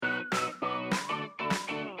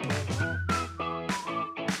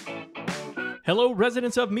Hello,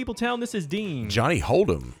 residents of Meepletown. This is Dean. Johnny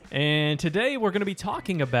Hold'em. And today we're going to be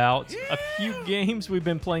talking about a few games we've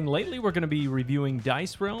been playing lately. We're going to be reviewing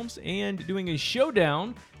Dice Realms and doing a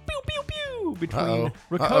showdown between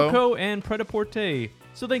Rococo and Pret-a-Porter.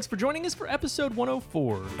 So thanks for joining us for episode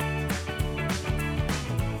 104.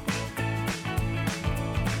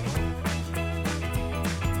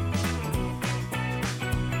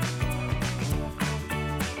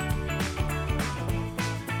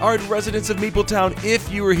 All right, residents of Meepletown,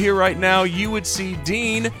 if you were here right now, you would see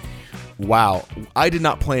Dean. Wow, I did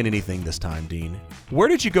not plan anything this time, Dean. Where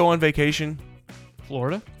did you go on vacation?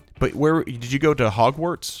 Florida. But where did you go to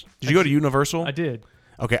Hogwarts? Did you go to Universal? I did.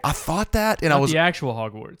 Okay, I thought that, and Not I was the actual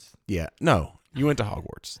Hogwarts. Yeah, no, you went to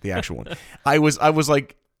Hogwarts, the actual one. I was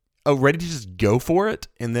like, ready to just go for it,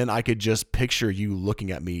 and then I could just picture you looking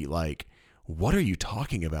at me like, "What are you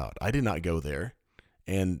talking about? I did not go there."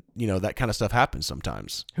 And, you know, that kind of stuff happens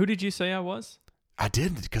sometimes. Who did you say I was? I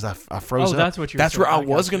did because I froze up. That's what you were That's saying. where I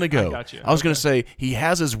was going to go. I got you. I was going to say he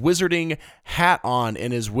has his wizarding hat on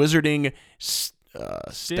and his wizarding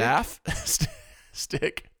staff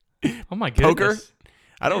stick. Oh, my goodness. Poker?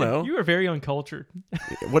 I don't know. You are very uncultured.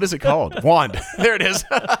 What is it called? Wand. There it is.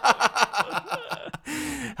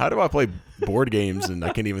 How do I play board games and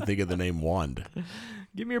I can't even think of the name Wand?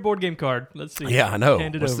 Give me your board game card. Let's see. Yeah, I know.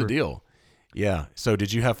 Hand it What's over. the deal? Yeah. So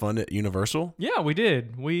did you have fun at Universal? Yeah, we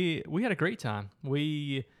did. We had a great time.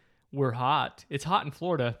 We were hot. It's hot in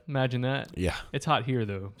Florida. Imagine that. Yeah. It's hot here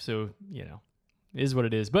though, so you know, it is what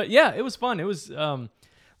it is. But yeah, it was fun. It was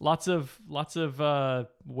lots of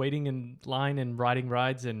waiting in line and riding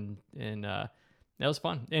rides and that was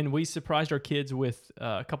fun. And we surprised our kids with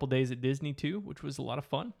a couple days at Disney too, which was a lot of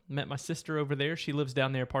fun. Met my sister over there. She lives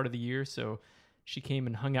down there part of the year, so she came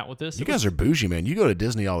and hung out with us. You guys are bougie, man. You go to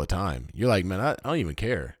Disney all the time. You're like, man, I don't even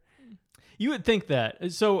care. You would think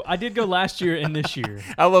that. So I did go last year and this year.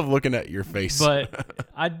 I love looking at your face. But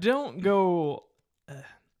I don't go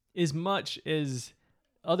as much as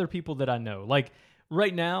other people that I know. Like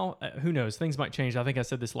right now, who knows? Things might change. I think I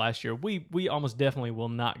said this last year. We almost definitely will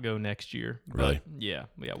not go next year. But Really? Yeah.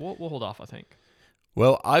 We'll hold off, I think.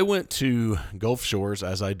 Well, I went to Gulf Shores,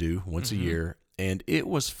 as I do, once a year, and it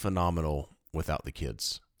was phenomenal without the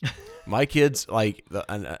kids. My kids,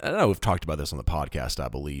 and I know we've talked about this on the podcast, I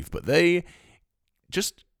believe, but they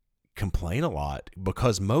just complain a lot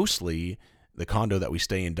because mostly the condo that we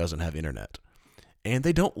stay in doesn't have internet. And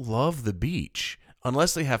they don't love the beach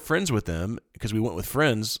unless they have friends with them, because we went with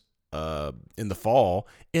friends in the fall,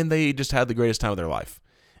 and they just had the greatest time of their life.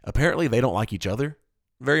 Apparently, they don't like each other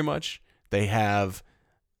very much. I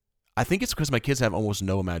think it's because my kids have almost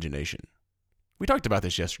no imagination. We talked about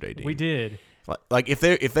this yesterday, Dean. We did. Like if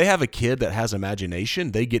they have a kid that has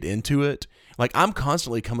imagination, they get into it. Like I'm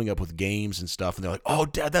constantly coming up with games and stuff, and they're like, "Oh,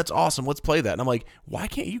 Dad, that's awesome. Let's play that." And I'm like, "Why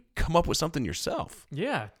can't you come up with something yourself?"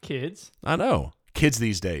 Yeah, kids. I know kids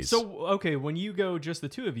these days. So, okay, when you go just the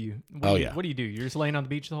two of you, what do you do? You're just laying on the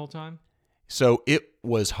beach the whole time? So it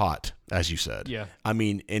was hot, as you said. Yeah. I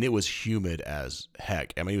mean, and it was humid as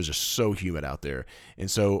heck. I mean, it was just so humid out there. And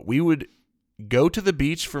so we would go to the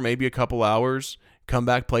beach for maybe a couple hours, come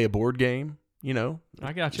back, play a board game, you know,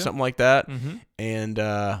 I got you. something like that. Mm-hmm.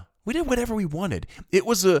 And we did whatever we wanted. It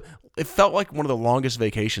felt like one of the longest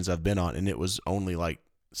vacations I've been on, and it was only like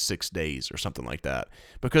 6 days or something like that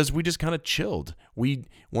because we just kind of chilled. One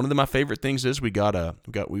of my favorite things is we did a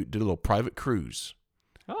little private cruise.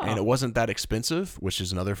 Oh. And it wasn't that expensive, which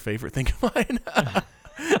is another favorite thing of mine.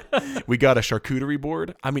 We got a charcuterie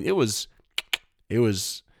board. I mean, it was.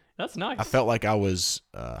 That's nice. I felt like I was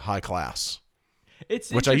high class,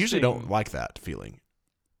 It's which I usually interesting. don't like that feeling.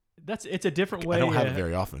 It's a different way. I don't have it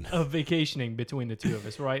very often. Of vacationing between the two of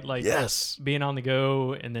us, right? Like Yes. being on the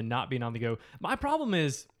go and then not being on the go. My problem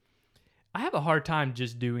is I have a hard time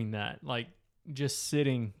just doing that, like just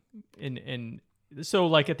sitting and so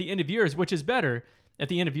like at the end of yours, which is better. At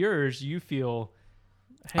the end of yours, you feel,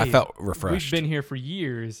 hey, I felt refreshed. We've been here for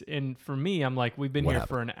years, and for me, I'm like, we've been What here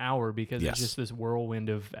happened? for an hour because Yes. it's just this whirlwind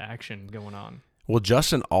of action going on. Well,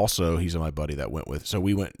 Justin also, he's my buddy that went with. So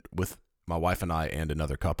we went with my wife and I and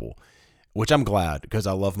another couple, which I'm glad because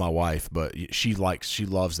I love my wife, but she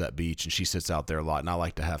loves that beach and she sits out there a lot, and I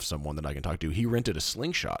like to have someone that I can talk to. He rented a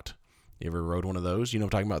slingshot. You ever rode one of those? You know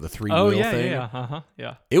what I'm talking about, the three-wheel thing?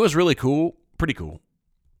 Yeah. It was really cool. Pretty cool.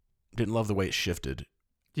 Didn't love the way it shifted.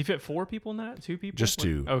 Do you fit 4 people in that? 2 people? Just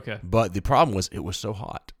 2. Okay. But the problem was it was so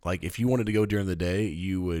hot. Like if you wanted to go during the day,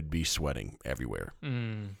 you would be sweating everywhere.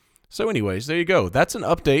 So anyways, there you go. That's an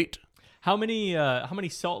update. How many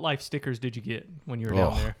Salt Life stickers did you get when you were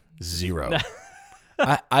down there? 0.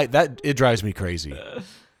 It drives me crazy.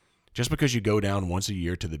 Just because you go down once a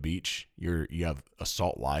year to the beach, you have a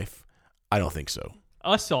salt life. I don't think so.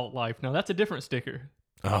 Assault life. No, that's a different sticker.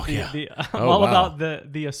 Oh yeah. I'm all about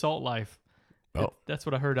the assault life. Oh. That's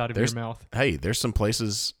what I heard out of your mouth. Hey, there's some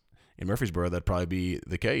places in Murfreesboro that'd probably be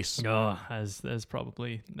the case. Oh, that's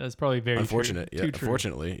probably very unfortunate. True. Yeah, Too true.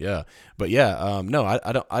 unfortunately, yeah. But yeah, no,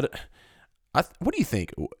 I don't. What do you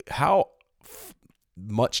think? How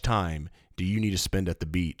much time do you need to spend at the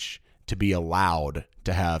beach to be allowed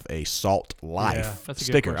to have a Salt Life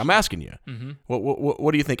sticker? I'm asking you. Mm-hmm.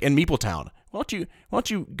 What do you think? In Meepletown, why don't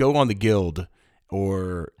you go on the Guild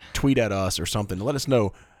or tweet at us or something and let us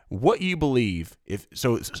know what you believe. If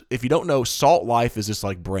you don't know, Salt Life is this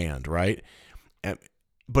like brand, right?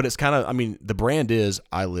 But it's kind of, I mean, the brand is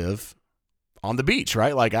I live on the beach,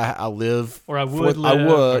 right? Like I live, or I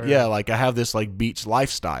would, yeah. Like I have this like beach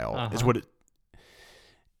lifestyle. Is what it.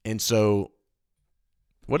 And so,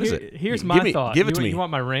 what is it? Here's my thought. Give it to me. You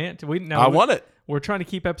want my rant? I want it. We're trying to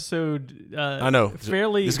keep episode. I know.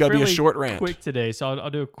 Fairly. This got to be a short rant. Quick today, so I'll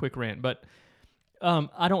do a quick rant. But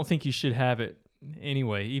I don't think you should have it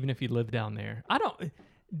anyway, even if you live down there.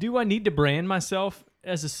 Do I need to brand myself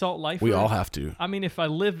as a Salt Lifer? We all have to. I mean, if I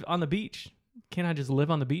live on the beach, can I just live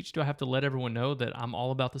on the beach? Do I have to let everyone know that I'm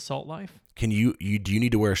all about the salt life? Can do you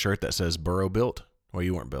need to wear a shirt that says Burrow Built? Well,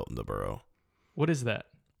 you weren't built in the Burrow. What is that?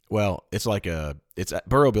 Well, it's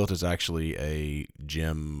Burrow Built is actually a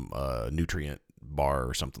gym nutrient bar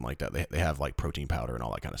or something like that. They have like protein powder and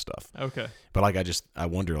all that kind of stuff. Okay. But like I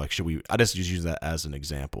wonder, like, I just use that as an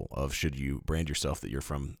example of, should you brand yourself that you're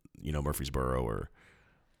from, Murfreesboro, or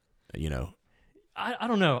I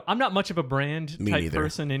don't know. I'm not much of a brand type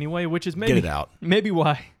person anyway, which is maybe get it out. Maybe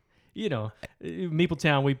why,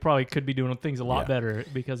 Meepletown, we probably could be doing things a lot better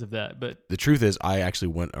because of that. But the truth is, I actually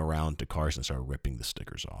went around to cars and started ripping the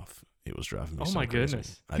stickers off. It was driving me. Oh my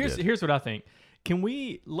goodness! Here's what I think. Can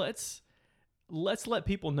we let's let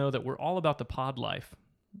people know that we're all about the pod life,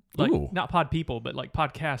 like not pod people, but like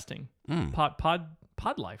podcasting,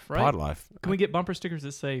 pod life, right? Pod life. Can we get bumper stickers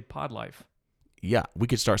that say pod life? Yeah, we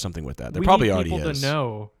could start something with that. There we probably need already people is. To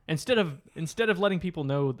know, instead of letting people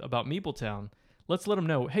know about Meepletown, let's let them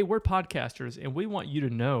know, hey, we're podcasters, and we want you to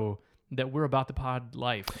know that we're about the pod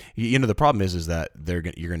life. The problem is that you're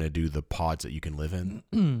going to do the pods that you can live in.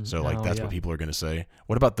 So like that's what people are going to say.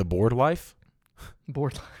 What about the board life?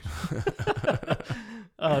 Board life.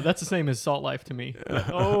 That's the same as Salt Life to me.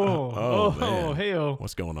 Hey-oh.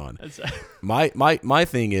 What's going on? My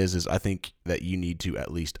thing is I think that you need to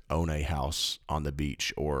at least own a house on the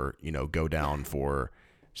beach, or go down for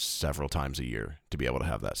several times a year to be able to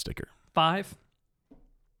have that sticker. 5?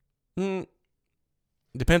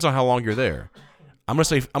 Depends on how long you're there. I'm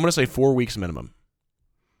gonna say 4 weeks minimum.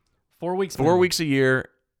 4 weeks. 4 weeks a year.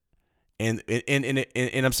 And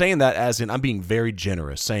I'm saying that as in, I'm being very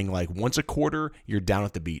generous, saying like once a quarter you're down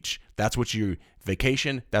at the beach. That's what you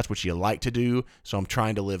vacation. That's what you like to do. So I'm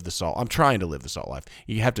trying to live the salt life.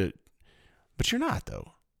 You have to, but you're not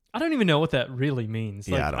though. I don't even know what that really means.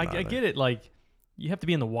 Yeah, like, I get it. Like you have to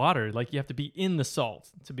be in the water. Like you have to be in the salt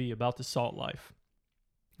to be about the salt life,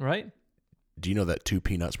 right? Do you know that 2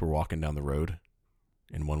 peanuts were walking down the road,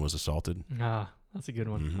 and one was assaulted? That's a good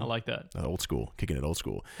one. Mm-hmm. I like that. Old school, kicking it old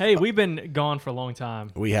school. Hey, we've been gone for a long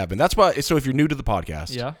time. We have been. That's why. So if you're new to the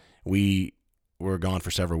podcast, we were gone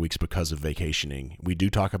for several weeks because of vacationing. We do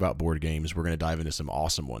talk about board games. We're going to dive into some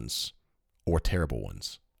awesome ones or terrible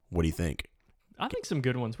ones. What do you think? I think some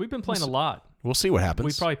good ones. We've been playing a lot. We'll see what happens.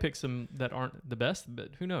 We probably pick some that aren't the best, but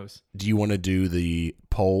who knows? Do you want to do the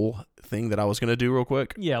poll thing that I was going to do real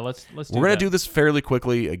quick? Yeah, let's do We're going to do this fairly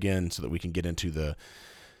quickly again so that we can get into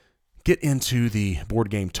the board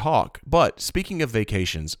game talk. But speaking of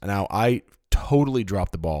vacations, now I totally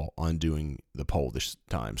dropped the ball on doing the poll this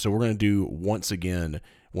time. So we're going to do once again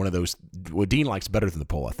one of those, what Dean likes better than the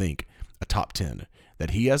poll, I think, a top 10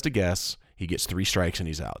 that he has to guess. He gets 3 strikes and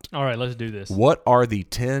he's out. All right, let's do this. What are the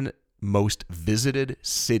 10 most visited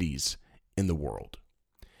cities in the world?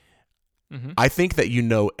 Mm-hmm. I think that you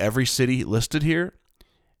know every city listed here.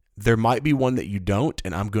 There might be one that you don't,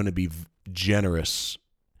 and I'm going to be generous.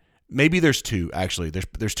 Maybe there's 2, actually.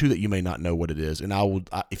 There's 2 that you may not know what it is, and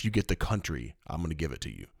if you get the country, I'm going to give it to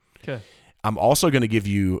you. Okay. I'm also going to give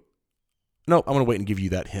you... No, I'm going to wait and give you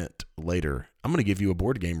that hint later. I'm going to give you a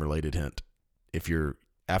board game-related hint if you're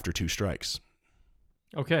after 2 strikes.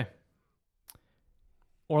 Okay.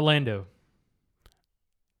 Orlando.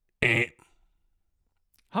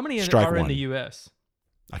 How many are in the U.S.?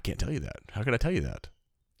 I can't tell you that. How can I tell you that?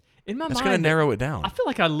 In my mind, that's going to narrow it down. I feel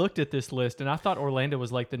like I looked at this list and I thought Orlando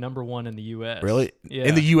was like the number 1 in the U.S. Really? Yeah.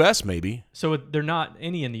 In the U.S., maybe. So they're not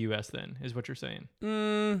any in the U.S. then, is what you're saying?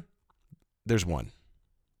 There's one.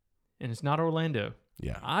 and it's not Orlando.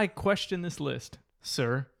 Yeah. I question this list,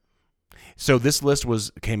 sir. So this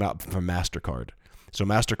list came out from MasterCard. So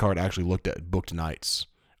MasterCard actually looked at booked nights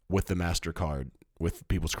with the MasterCard with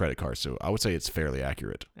people's credit cards. So I would say it's fairly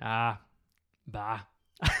accurate. Bah.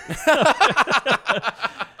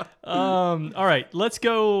 All right, let's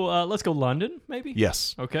go London, maybe?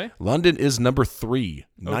 Yes. Okay. London is number 3,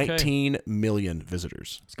 19 million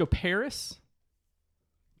visitors. Let's go Paris.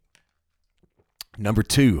 Number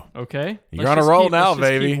 2. Okay. You're on a roll now, let's just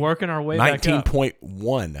baby. Keep working our way back up.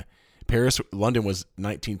 19.1. London was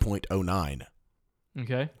 19.09.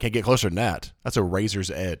 Okay. Can't get closer than that. That's a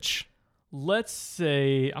razor's edge. Let's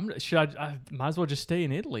say I might as well just stay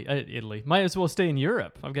in Italy. Might as well stay in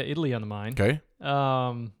Europe. I've got Italy on the mind. Okay.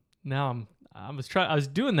 Now I was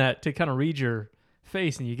doing that to kind of read your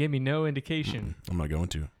face, and you gave me no indication. I'm not going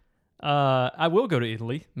to. I will go to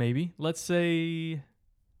Italy, maybe. Let's say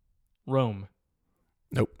Rome.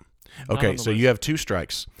 Nope. Not Okay, on the so list. you have 2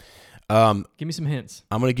 strikes. Give me some hints.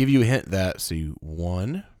 I'm going to give you a hint that, see,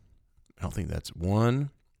 1. I don't think that's 1,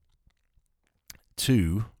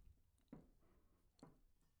 2.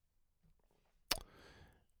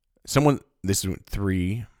 This is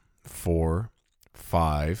 3, 4,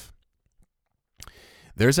 5.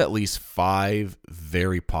 There's at least 5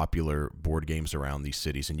 very popular board games around these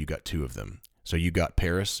cities, and you got 2 of them. So you got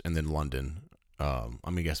Paris and then London. I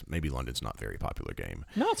guess maybe London's not a very popular game.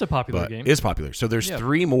 No, it's a popular But game. it's popular. So there's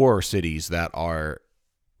 3 more cities that are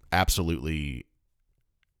absolutely,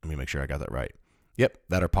 let me make sure I got that right. Yep,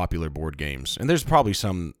 that are popular board games. And there's probably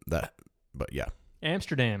some that, but yeah.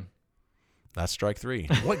 Amsterdam. That's strike 3.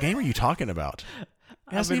 What game are you talking about? It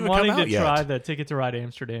I've hasn't been even come wanting out to yet. try the Ticket to Ride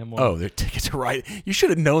Amsterdam one. Oh, they're Ticket to Ride. You should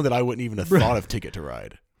have known that I wouldn't even have thought of Ticket to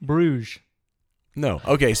Ride. Bruges. No.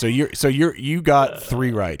 Okay, so you got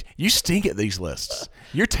 3 right. You stink at these lists.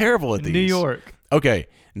 You're terrible at these. New York. Okay,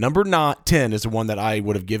 number 10 is the one that I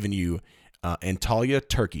would have given you. Antalya,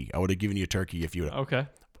 Turkey. I would have given you Turkey if you would have. Okay.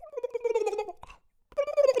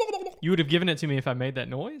 You would have given it to me if I made that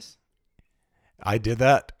noise? I did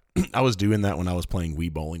that. I was doing that when I was playing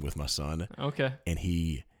Wii bowling with my son. Okay. And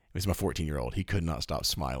he was my 14-year-old. He could not stop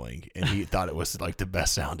smiling, and he thought it was like the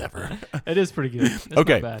best sound ever. It is pretty good. It's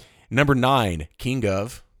Okay. not bad. Number 9, King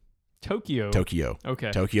of Tokyo.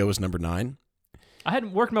 Okay. Tokyo is number 9. I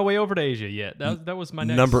hadn't worked my way over to Asia yet. That was my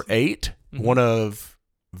next. Number 8, Mhm. one of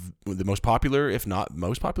the most popular, if not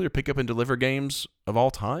most popular, pick up and deliver games of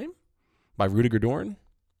all time by Rudiger Dorn.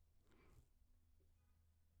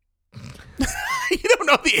 You don't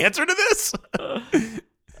know the answer to this?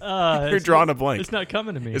 You're drawing a blank. It's not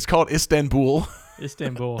coming to me. It's called Istanbul.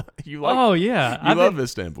 Istanbul. You like? Oh, yeah. You love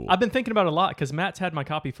Istanbul. I've been thinking about it a lot because Matt's had my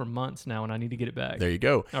copy for months now, and I need to get it back. There you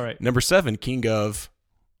go. All right. Number 7, King of.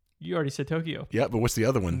 You already said Tokyo. Yeah, but what's the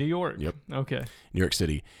other one? New York. Yep. Okay. New York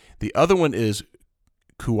City. The other one is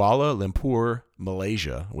Kuala Lumpur,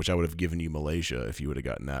 Malaysia, which I would have given you Malaysia if you would have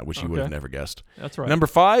gotten that, which you would have Okay. never guessed. That's right. Number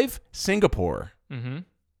 5, Singapore. Mm-hmm.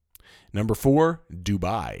 Number 4,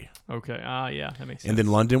 Dubai. Okay. Yeah, that makes sense. And then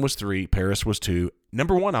London was 3, Paris was 2.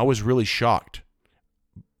 Number 1, I was really shocked.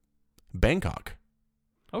 Bangkok.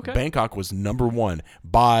 Okay. Bangkok was number 1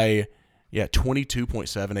 by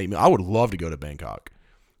 22.78 million. I would love to go to Bangkok.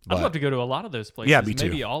 I'd love to go to a lot of those places. Yeah, me too.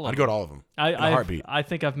 Maybe all of I'd them. go to all of them. in a heartbeat. I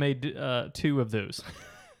think I've made 2 of those.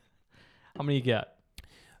 How many you got?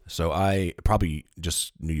 So I probably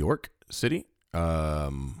just New York City.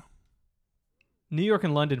 New York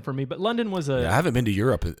and London for me, but London was I haven't been to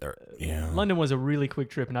Europe. London was a really quick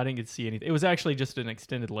trip, and I didn't get to see anything. It was actually just an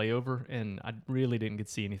extended layover, and I really didn't get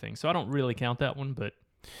to see anything. So I don't really count that one. But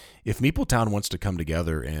If Meepletown wants to come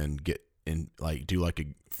together and do like a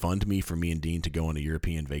fund me for me and Dean to go on a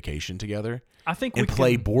European vacation together I think and we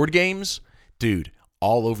play can, board games, dude,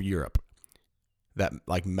 all over Europe that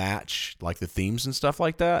like match like the themes and stuff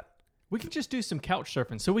like that. we can just do some couch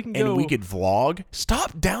surfing, so we can And go. we could vlog.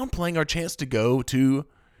 Stop downplaying our chance to go to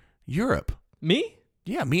Europe. Me?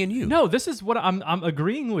 Yeah, me and you. No, this is what I'm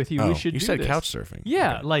agreeing with you. Oh, we should. you do said this. couch surfing.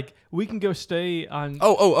 Yeah, Okay. like we can go stay on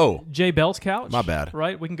Oh. Jay Bell's couch. My bad.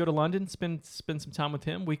 Right? We can go to London, spend some time with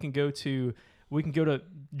him. We can go to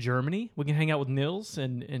Germany. We can hang out with Nils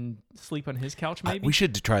and sleep on his couch maybe. We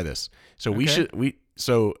should try this. So Okay.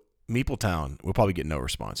 so Meepletown, we'll probably get no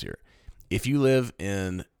response here. If you live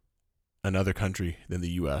in another country than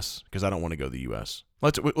the U.S., because I don't want to go to the U.S.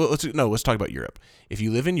 Let's talk about Europe. If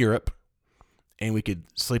you live in Europe, and we could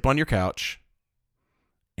sleep on your couch,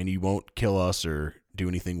 and you won't kill us or do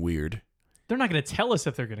anything weird. They're not going to tell us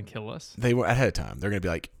if they're going to kill us. They were ahead of time. They're going to be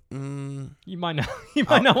like, You might not. You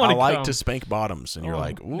might not want I to. like to spank bottoms, and you're Oh,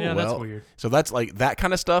 like, ooh, yeah, well. that's weird. So that's like that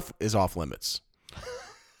kind of stuff is off limits.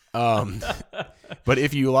 But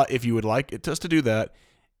if you would like us to do that,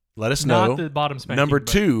 let us Not know. the bottom spanking. Number but-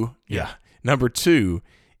 two, Number two,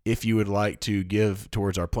 if you would like to give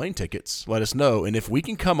towards our plane tickets, let us know. And if we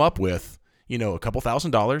can come up with, a couple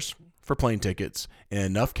 $1,000s for plane tickets and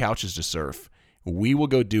enough couches to surf, we will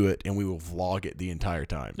go do it and we will vlog it the entire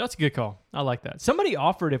time. That's a good call. I like that. Somebody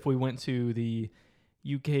offered if we went to the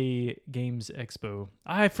UK Games Expo.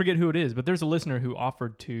 I forget who it is, but there's a listener who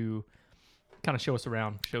offered to kind of show us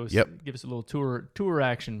around, give us a little tour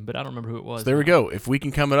action, but I don't remember who it was. So there we go. If we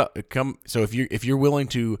can so if you're willing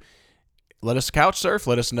to let us couch surf,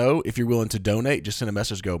 let us know. If you're willing to donate, just send a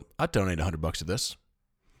message. Go, I'd donate $100 to this.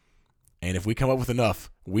 And if we come up with enough,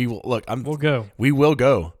 we will we'll go. We will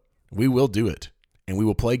go. We will do it, and we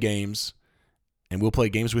will play games, and we'll play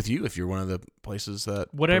games with you if you're one of the places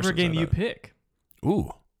that whatever game you pick.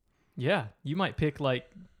 Ooh, yeah, you might pick like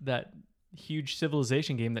that huge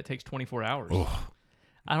Civilization game that takes 24 hours. Oh.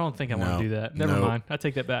 I don't think I want to do that. Never mind. I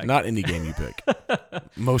take that back. Not any game you pick.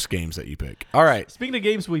 Most games that you pick. All right. Speaking of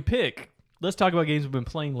games we pick, let's talk about games we've been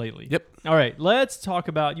playing lately. Yep. All right. Let's talk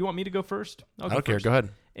about. You want me to go first? I don't care. Go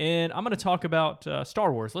ahead. And I'm going to talk about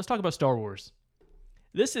Star Wars. Let's talk about Star Wars.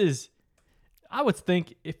 This is, I would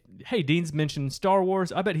think, hey, Dean's mentioned Star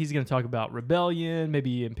Wars. I bet he's going to talk about Rebellion,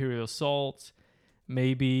 maybe Imperial Assault,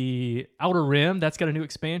 maybe Outer Rim. That's got a new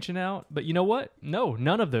expansion out. But you know what? No,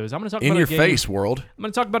 none of those. I'm going to talk about in your a game, face, world. I'm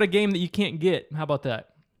going to talk about a game that you can't get. How about that?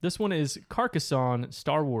 This one is Carcassonne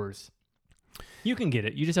Star Wars. You can get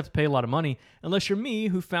it. You just have to pay a lot of money, unless you're me,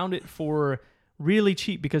 who found it for really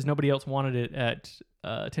cheap because nobody else wanted it at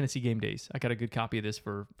Tennessee Game Days. I got a good copy of this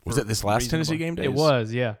for was it this last Tennessee Game Days? It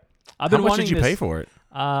was, yeah. How much did you pay for it?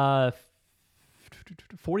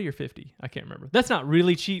 40 or 50. I can't remember. That's not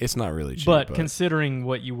really cheap. It's not really cheap. But considering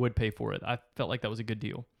what you would pay for it, I felt like that was a good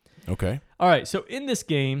deal. Okay. All right. So in this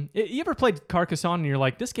game, you ever played Carcassonne and you're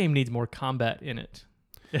like, this game needs more combat in it?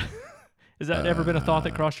 Has that ever been a thought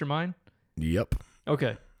that crossed your mind? Yep.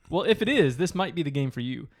 Okay. Well, if it is, this might be the game for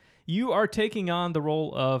you. You are taking on the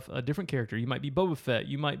role of a different character. You might be Boba Fett.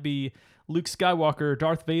 You might be Luke Skywalker,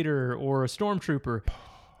 Darth Vader, or a Stormtrooper.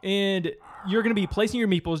 And you're going to be placing your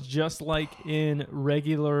meeples just like in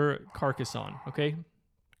regular Carcassonne, okay?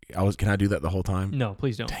 Can I do that the whole time? No,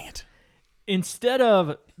 please don't. Dang it. Instead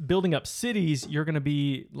of building up cities, you're going to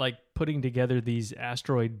be like putting together these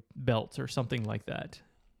asteroid belts or something like that.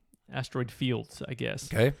 Asteroid fields, I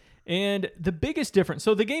guess. Okay. And the biggest difference,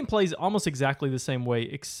 so the game plays almost exactly the same way,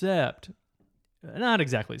 except, not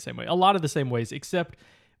exactly the same way, a lot of the same ways, except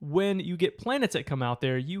when you get planets that come out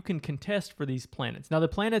there, you can contest for these planets. Now, the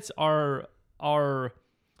planets they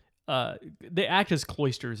act as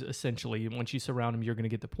cloisters, essentially. Once you surround them, you're going to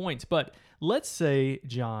get the points. But let's say,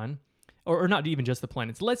 John, or not even just the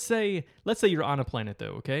planets. Let's say you're on a planet,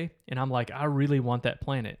 though, okay? And I'm like, I really want that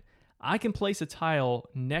planet. I can place a tile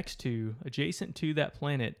adjacent to that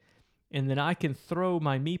planet, and then I can throw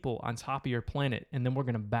my meeple on top of your planet, and then we're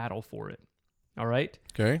going to battle for it. All right?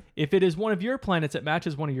 Okay. If it is one of your planets that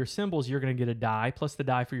matches one of your symbols, you're going to get a die, plus the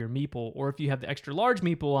die for your meeple. Or if you have the extra large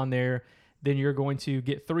meeple on there, then you're going to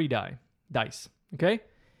get 3 dice. Okay?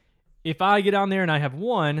 If I get on there and I have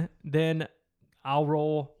 1, then I'll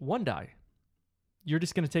roll 1 die. You're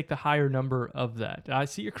just going to take the higher number of that. I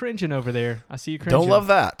see you're cringing over there. Don't love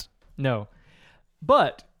that. No.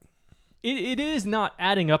 But it is not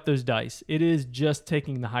adding up those dice. It is just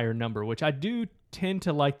taking the higher number, which I do tend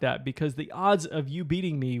to like that because the odds of you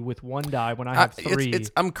beating me with 1 die when I have 3...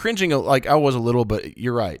 I'm cringing like I was a little, but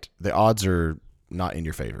you're right. The odds are not in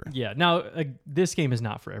your favor. Yeah. Now, this game is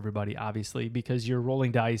not for everybody, obviously, because you're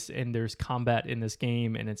rolling dice and there's combat in this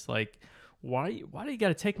game, and it's like, why do you got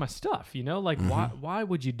to take my stuff? You know, like why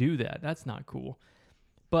would you do that? That's not cool.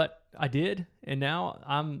 But I did, and now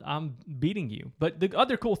I'm beating you. But the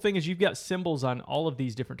other cool thing is you've got symbols on all of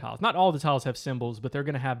these different tiles. Not all the tiles have symbols, but they're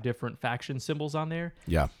going to have different faction symbols on there.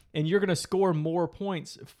 Yeah. And you're going to score more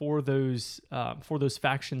points for those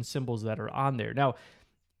faction symbols that are on there. Now,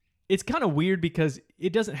 it's kind of weird because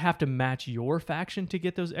it doesn't have to match your faction to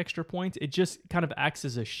get those extra points. It just kind of acts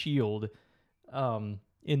as a shield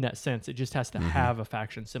in that sense. It just has to have a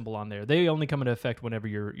faction symbol on there. They only come into effect whenever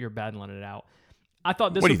you're battling it out. I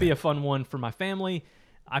thought this would be a fun one for my family.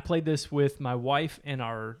 I played this with my wife and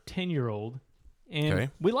our 10-year-old,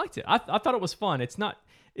 and we liked it. I thought it was fun. It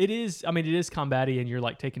is combat-y, and you're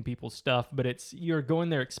like taking people's stuff, but you're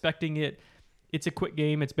going there expecting it. It's a quick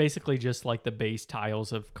game. It's basically just like the base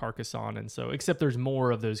tiles of Carcassonne, and so except there's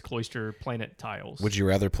more of those cloister planet tiles. Would you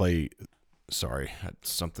rather play? Sorry,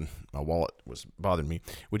 something. My wallet was bothering me.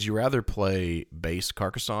 Would you rather play base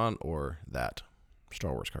Carcassonne or that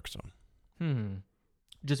Star Wars Carcassonne?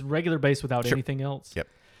 Just regular base without anything else? Yep.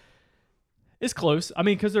 It's close. I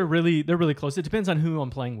mean, because they're really close. It depends on who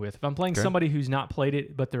I'm playing with. If I'm playing Okay. somebody who's not played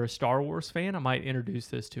it, but they're a Star Wars fan, I might introduce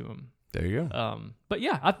this to them. There you go. But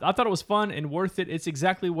yeah, I thought it was fun and worth it. It's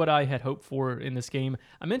exactly what I had hoped for in this game.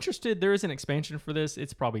 I'm interested. There is an expansion for this.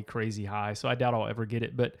 It's probably crazy high, so I doubt I'll ever get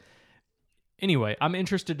it. But anyway, I'm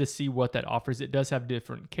interested to see what that offers. It does have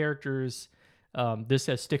different characters. This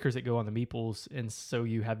has stickers that go on the meeples, and so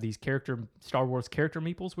you have these Star Wars character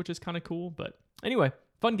meeples, which is kind of cool. But anyway,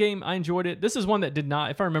 fun game. I enjoyed it. This is one that did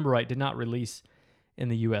not, if I remember right, did not release in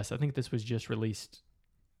the U.S. I think this was just released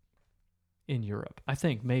in Europe. I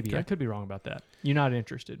think maybe. Okay. I could be wrong about that. You're not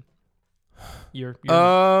interested. You're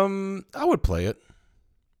I would play it.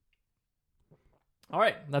 all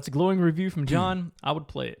right. That's a glowing review from John. I would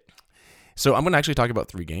play it. So I'm going to actually talk about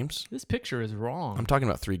 3 games. This picture is wrong. I'm talking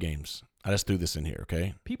about 3 games. I just threw this in here,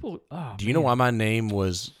 okay? People. Oh, Do you know why my name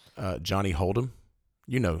was Johnny Hold'em?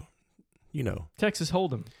 You know. Texas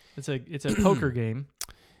Hold'em? It's a poker game.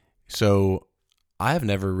 So I have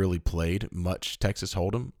never really played much Texas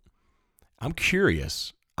Hold'em. I'm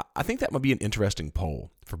curious. I think that might be an interesting poll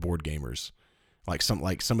for board gamers, like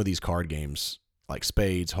some of these card games, like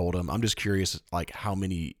Spades, Hold'em. I'm just curious, like how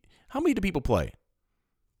many do people play?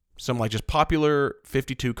 Some like just popular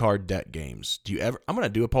 52 card deck games. I'm going to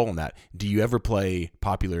do a poll on that. Do you ever play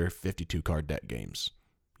popular 52 card deck games?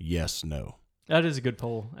 Yes, no. That is a good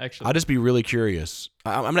poll, actually. I'd just be really curious.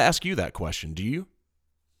 I'm going to ask you that question. Do you?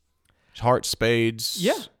 Hearts, Spades.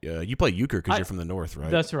 Yeah. You play euchre because you're from the north,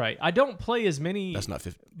 right? That's right. I don't play as many. That's not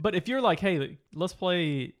 50. But if you're like, hey, let's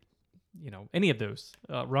play, any of those,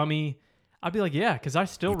 Rummy, I'd be like, yeah, because I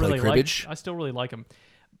still You play really cribbage? like them.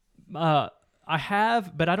 I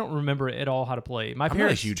have, but I don't remember at all how to play. My I'm not a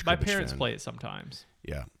parents, huge my cribbage parents fan. play it sometimes.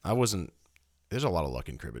 Yeah, I wasn't. There's a lot of luck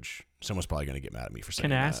in cribbage. Someone's probably going to get mad at me for saying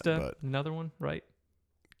Canasta, that. But another one, right?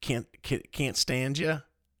 can't stand you.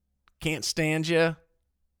 Can't stand you.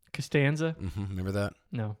 Costanza? Remember that?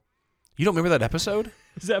 No. You don't remember that episode?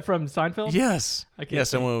 Is that from Seinfeld? Yes. I can't Yeah, think.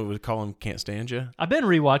 someone would call him "Can't stand you." I've been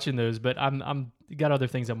rewatching those, but I'm got other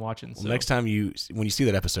things I'm watching. So. Well, next time when you see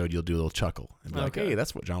that episode, you'll do a little chuckle and be like, Okay. "Hey,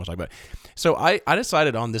 that's what John was talking about." So I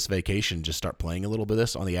decided on this vacation just start playing a little bit of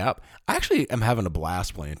this on the app. I actually am having a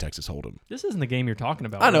blast playing Texas Hold'em. This isn't the game you're talking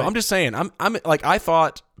about. I know. right? I'm just saying. I'm like I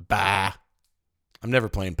thought. Bah. I'm never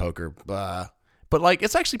playing poker. Bah. But like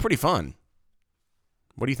it's actually pretty fun.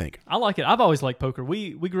 What do you think? I like it. I've always liked poker.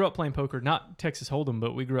 We grew up playing poker, not Texas Hold'em,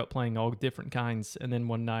 but we grew up playing all different kinds. And then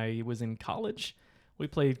when I was in college, we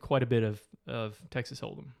played quite a bit of Texas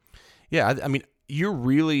Hold'em. Yeah, I mean, you're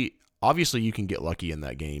really obviously you can get lucky in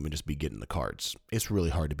that game and just be getting the cards. It's really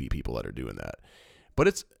hard to beat people that are doing that.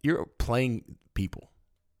 But you're playing people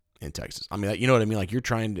in Texas. I mean, you know what I mean? Like you're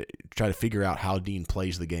trying to figure out how Dean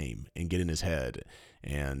plays the game and get in his head.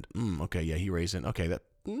 And okay, yeah, he raised it. Okay,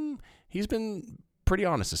 he's been pretty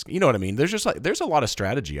honest. You know what I mean? There's a lot of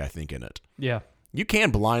strategy, I think, in it. Yeah. You can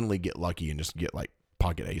blindly get lucky and just get like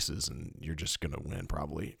pocket aces, and you're just gonna win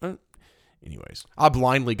probably. Anyways, I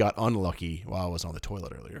blindly got unlucky while I was on the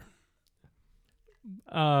toilet earlier.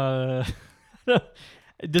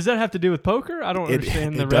 Does that have to do with poker? I don't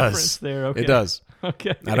understand the it reference does. there. Okay. It does.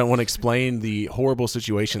 Okay. I don't want to explain the horrible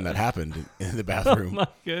situation that happened in the Oh bathroom, my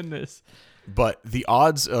goodness. but the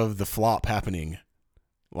odds of the flop happening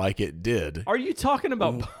like it did Are you talking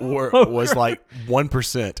about was like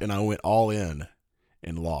 1%, and I went all in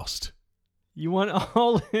and lost. You went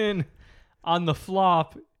all in on the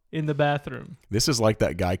flop in the bathroom? This is like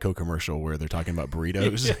that Geico commercial where they're talking about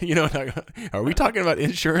burritos. You know, are we talking about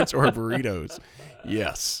insurance or burritos?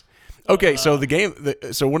 Yes. Okay, so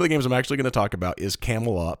so one of the games I'm actually going to talk about is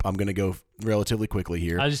Camel Up. I'm going to go relatively quickly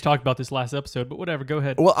here. I just talked about this last episode, but whatever. Go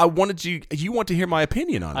ahead. Well, you want to hear my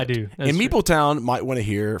opinion on it. I do. That's And true. Meepletown might want to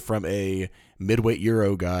hear from a midweight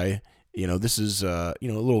Euro guy. You know, this is a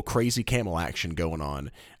little crazy camel action going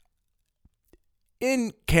on.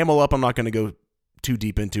 In Camel Up, I'm not going to go too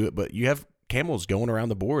deep into it, but you have camels going around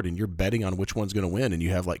the board and you're betting on which one's going to win, and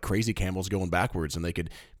you have like crazy camels going backwards, and they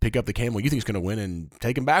could pick up the camel you think is going to win and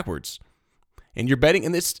take him backwards. And you're betting,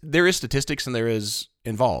 and there is statistics and there is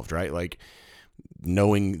involved, right? Like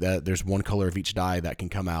knowing that there's one color of each die that can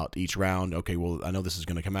come out each round. Okay, well, I know this is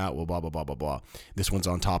going to come out. Well, blah, blah, blah, blah, blah. This one's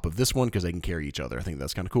on top of this one because they can carry each other. I think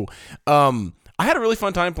that's kind of cool. I had a really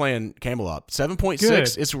fun time playing Camel Up. 7.6. Good.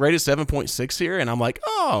 It's rated 7.6 here, and I'm like,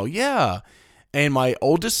 oh, yeah. And my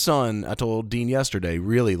oldest son, I told Dean yesterday,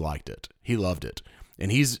 really liked it. He loved it. And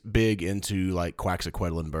he's big into like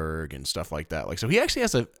Quaxaquedlinburg and stuff like that. Like, so he actually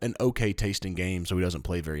has an okay tasting game, so he doesn't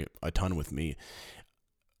play a ton with me.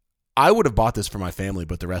 I would have bought this for my family,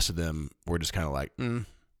 but the rest of them were just kind of like,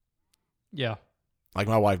 Yeah. Like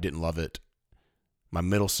my wife didn't love it. My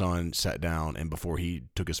middle son sat down, and before he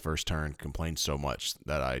took his first turn, complained so much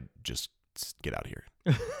that I just get out of here.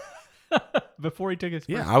 Before he took his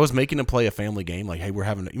Yeah, first, I was making him play a family game. Like, hey, we're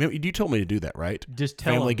having. You told me to do that, right? just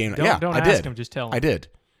tell Family him. game. Don't, Yeah, don't I ask did. him. Just tell him. I did.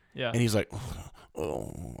 Yeah. And he's like,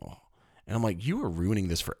 oh. And I'm like, you are ruining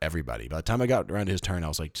this for everybody. By the time I got around to his turn, I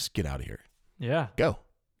was like, just get out of here. Yeah. Go.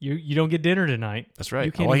 You don't get dinner tonight. That's right.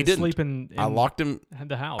 You can't Oh, he even didn't. sleep in I locked him.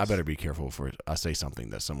 the house. I better be careful before I say something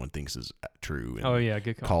that someone thinks is true. And Oh yeah,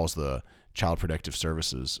 good call. calls the Child Protective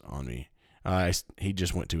Services on me. He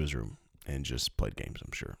just went to his room and just played games,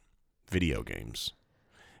 I'm sure. Video games.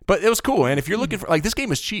 But it was cool, and if you're looking for, like, this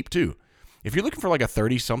game is cheap too. If you're looking for like a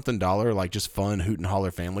 $30-something, like, just fun hoot and holler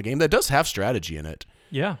family game that does have strategy in it,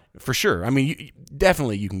 Yeah. for sure. I mean,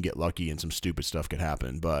 definitely you can get lucky and some stupid stuff could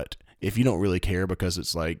happen, but if you don't really care because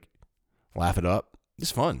it's like laugh it up,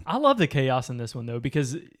 it's fun. I love the chaos in this one though,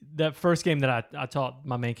 because that first game that I taught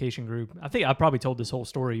my Mancation group, I think I probably told this whole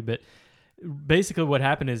story, but basically what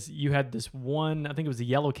happened is you had this one, I think it was a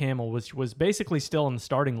yellow camel, which was basically still in the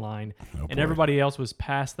starting line, and boy. everybody else was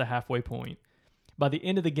past the halfway point. By the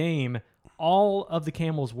end of the game, all of the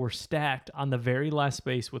camels were stacked on the very last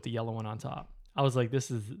space with the yellow one on top. I was like, this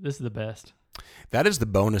is the best. That is the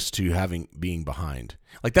bonus to being behind.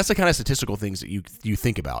 Like, that's the kind of statistical things that you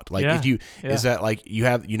think about. Like, Yeah. is that like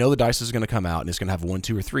the dice is going to come out and it's going to have 1,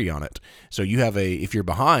 2, or 3 on it. So you have if you're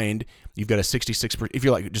behind, you've got a 66%. If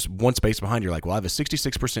you're like just one space behind, you're like, well, I have a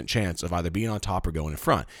 66% chance of either being on top or going in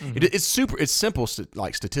front. Mm-hmm. It's simple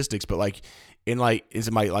like statistics, but like my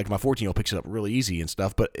 14-year-old picks it up really easy and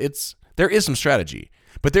stuff. But there is some strategy.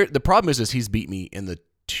 But the problem is he's beat me in the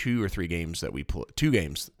 2 or 3 games that we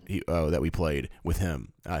that we played with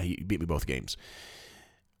him. He beat me both games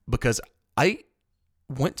because I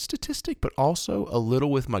went statistic, but also a little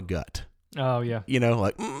with my gut. Oh yeah.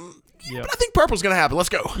 Like, Yep. but I think purple's gonna happen. Let's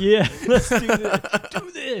go. Yeah, let's do this.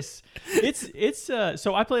 Do this. It's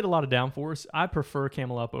so I played a lot of Downforce. I prefer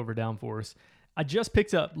Camel Up over Downforce. I just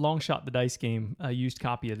picked up Long Shot the Dice Game, a used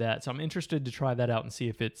copy of that. So I'm interested to try that out and see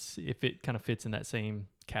if it kind of fits in that same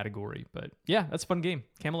category. But yeah, that's a fun game.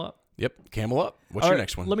 Camel Up. Yep, Camel Up. What's All your right,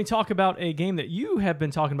 next one? Let me talk about a game that you have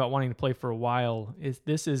been talking about wanting to play for a while.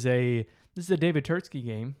 This is a David Turtsky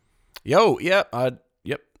game.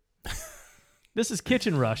 Yep. This is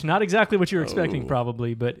Kitchen Rush. Not exactly what you were expecting,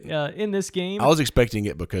 probably, but in this game, I was expecting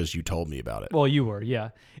it because you told me about it. well, you were,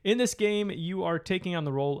 yeah. In this game, you are taking on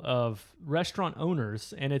the role of restaurant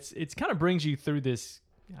owners, and it's kind of brings you through this.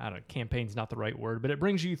 I don't know, campaign's not the right word, but it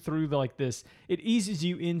brings you through this. It eases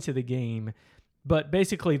you into the game. But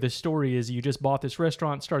basically, the story is you just bought this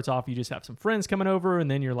restaurant. Starts off, you just have some friends coming over, and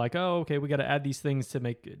then you're like, oh, okay, we got to add these things to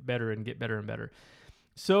make it better and get better and better.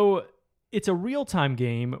 So it's a real-time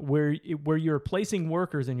game where you're placing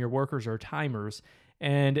workers, and your workers are timers.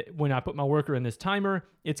 And when I put my worker in this timer,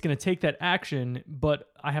 it's going to take that action, but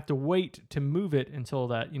I have to wait to move it until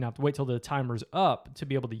that, I have to wait till the timer's up to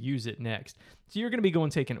be able to use it next. So you're going to be going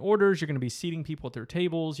taking orders. You're going to be seating people at their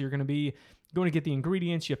tables. You're going to be going to get the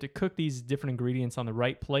ingredients. You have to cook these different ingredients on the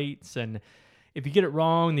right plates. And if you get it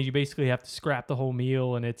wrong, then you basically have to scrap the whole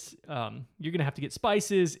meal, and it's you're gonna have to get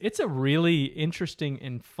spices. It's a really interesting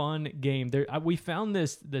and fun game. We found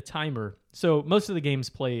the timer. So most of the games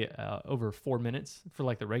play over 4 minutes for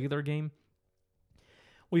like the regular game.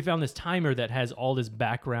 We found this timer that has all this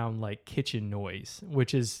background like kitchen noise,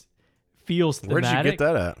 which feels thematic. Where'd you get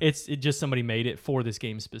that at? It's just somebody made it for this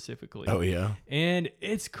game specifically. Oh yeah, and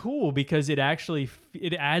it's cool because it actually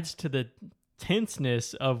it adds to the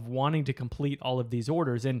tenseness of wanting to complete all of these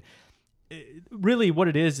orders. And really what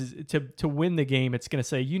it is to win the game, it's going to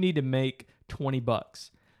say you need to make $20.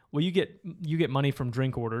 Well, you get money from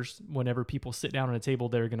drink orders. Whenever people sit down at a table,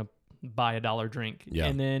 they're going to buy $1 drink. Yeah.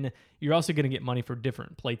 And then you're also going to get money for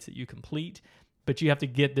different plates that you complete, but you have to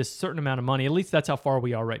get this certain amount of money. At least that's how far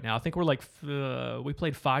we are right now. I think we're like we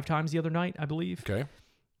played 5 times the other night, I believe. okay.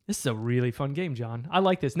 This is a really fun game, John. I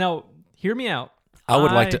like this. Now, hear me out. I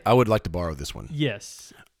would like to borrow this one.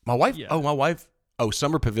 Yes. My wife. Yeah. Oh, my wife. Oh,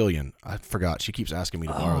 Summer Pavilion. I forgot. She keeps asking me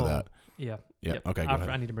to borrow that. Yeah. Yeah. Yep. Okay. Go ahead.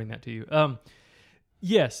 I need to bring that to you.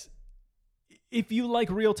 Yes. If you like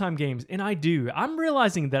real-time games, and I do, I'm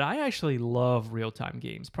realizing that I actually love real-time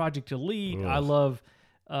games. Project Elite. Ugh. I love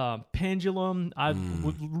Pendulum. I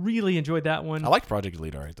really enjoyed that one. I liked Project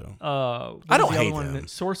Elite, all right, though. What I was don't the other hate one? them.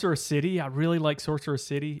 Sorcerer City. I really like Sorcerer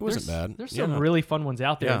City. It wasn't bad. There's Yeah. some really fun ones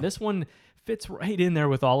out there. Yeah. And this one fits right in there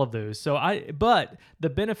with all of those. But the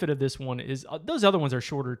benefit of this one is those other ones are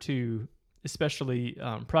shorter too, especially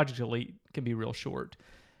Project Elite can be real short.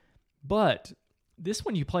 But this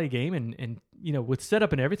one you play a game and with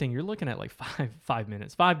setup and everything, you're looking at like 5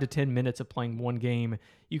 minutes, 5 to 10 minutes of playing one game.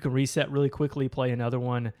 You can reset really quickly, play another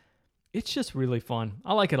one. It's just really fun.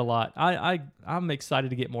 I like it a lot. I'm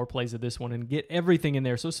excited to get more plays of this one and get everything in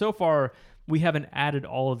there. So far we haven't added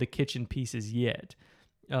all of the kitchen pieces yet.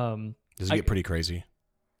 Does it get pretty crazy?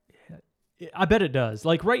 I bet it does.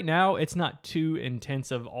 Like right now, it's not too intense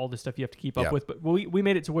of all the stuff you have to keep up with, but we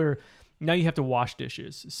made it to where now you have to wash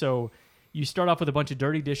dishes. So you start off with a bunch of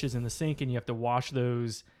dirty dishes in the sink and you have to wash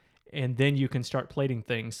those, and then you can start plating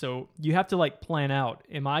things. So you have to like plan out,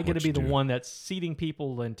 am I going to be the one that's seating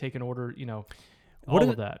people and taking order, all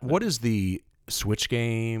of that. What is the Switch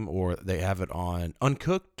game, or they have it on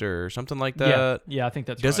Uncooked or something like that? Yeah, I think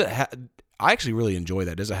that's Does right. it I actually really enjoy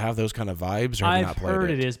that. Does it have those kind of vibes, or have you not played it? I've heard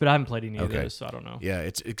it is, but I haven't played any of those, so I don't know. Yeah,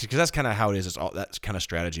 it's because that's kind of how it is. It's all that's kind of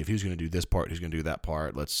strategy. If who's going to do this part, who's going to do that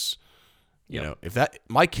part. Let's, if that,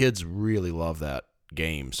 my kids really love that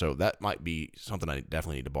game, so that might be something I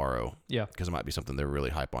definitely need to borrow. Yeah, because it might be something they're really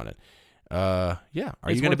hype on it. Are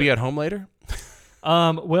you going to be at home later?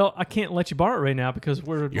 Well, I can't let you borrow it right now because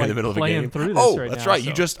we're in the middle of a game. Through this right that's now,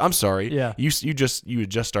 right. So. I'm sorry. Yeah. You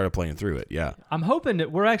just started playing through it. Yeah. I'm hoping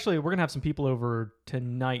that we're going to have some people over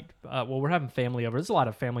tonight. We're having family over. There's a lot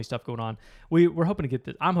of family stuff going on. We're hoping to get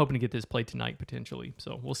this. I'm hoping to get this played tonight potentially.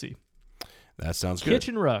 So we'll see. That sounds good.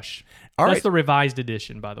 Kitchen Rush. All That's right. the revised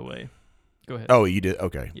edition, by the way. Go ahead. Oh, you did?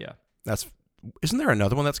 Okay. Yeah. Isn't there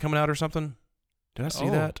another one that's coming out or something? Did I see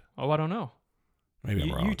that? Oh, I don't know. Maybe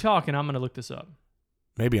I'm wrong. You talk and I'm going to look this up.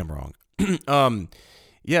 Maybe I'm wrong.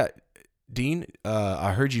 Yeah, Dean,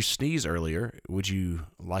 I heard you sneeze earlier. Would you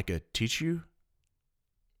like a teach you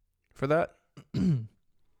for that? Dean,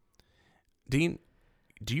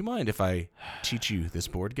 do you mind if I teach you this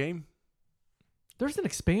board game? There's an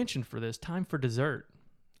expansion for this, Time for Dessert.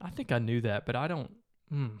 I think I knew that, but I don't.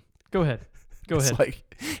 Go ahead. Go ahead. It's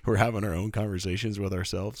like we're having our own conversations with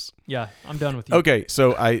ourselves. Yeah, I'm done with you. Okay,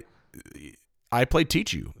 so I played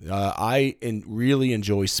Teach You. I really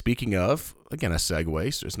enjoy, speaking of, again, a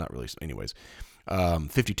segue, so it's not really, anyways,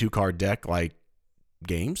 52 card deck like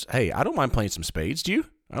games. Hey, I don't mind playing some spades. Do you?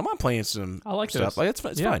 I don't mind playing some I like stuff. those. Like,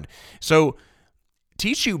 it's fine. So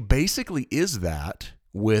Teach You basically is that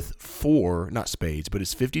with 4, not spades, but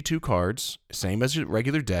it's 52 cards, same as your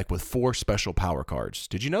regular deck with 4 special power cards.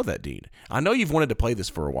 Did you know that, Dean? I know you've wanted to play this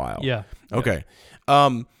for a while. Yeah. Okay.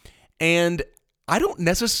 And I don't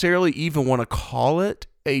necessarily even want to call it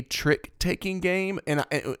a trick-taking game. And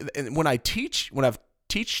when I've teach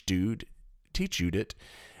you it,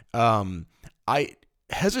 I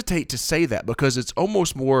hesitate to say that because it's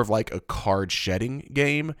almost more of like a card-shedding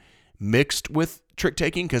game mixed with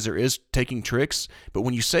trick-taking, because there is taking tricks. But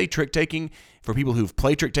when you say trick-taking, for people who've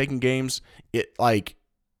played trick-taking games,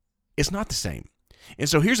 it's not the same. And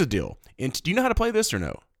so here's the deal. And do you know how to play this or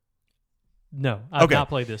no? No, I've not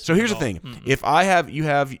played this. So here's the thing. Mm-mm. If you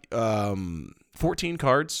have 14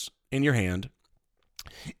 cards in your hand,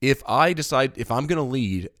 if I decide if I'm going to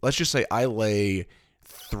lead, let's just say I lay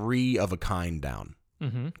 3 of a kind down.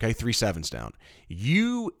 Mm-hmm. Okay, 3 7s down.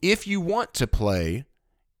 If you want to play,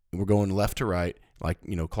 we're going left to right, like,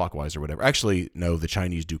 clockwise or whatever. Actually, no, the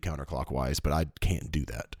Chinese do counterclockwise, but I can't do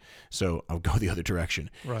that. So I'll go the other direction.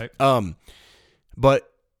 Right. But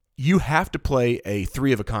you have to play a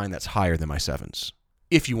 3 of a kind that's higher than my 7s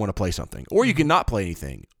if you want to play something. Or you can not play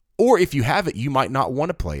anything. Or if you have it, you might not want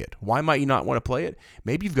to play it. Why might you not want to play it?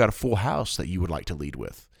 Maybe you've got a full house that you would like to lead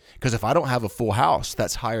with. Because if I don't have a full house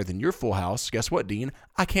that's higher than your full house, guess what, Dean?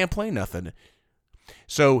 I can't play nothing.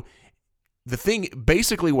 So the thing,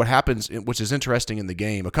 basically what happens, which is interesting in the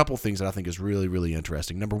game, a couple things that I think is really, really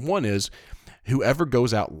interesting. Number one is whoever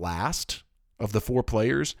goes out last of the 4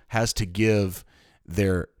 players has to give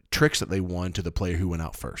their tricks that they won to the player who went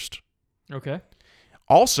out first. Okay.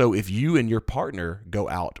 Also, if you and your partner go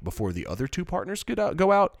out before the other 2 partners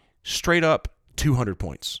go out, straight up 200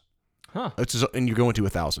 points. Huh. And you're going to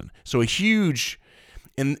 1,000. So a huge,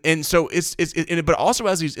 and so but it also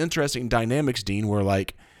has these interesting dynamics, Dean, where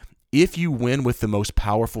like if you win with the most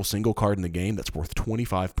powerful single card in the game that's worth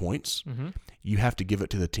 25 points, you have to give it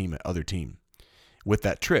to the other team with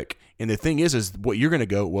that trick. And the thing is what you're going to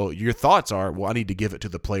go, well, your thoughts are, well, I need to give it to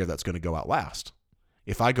the player that's going to go out last.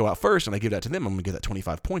 If I go out first and I give that to them, I'm going to get that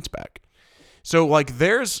 25 points back. So like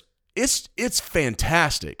it's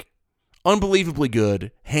fantastic. Unbelievably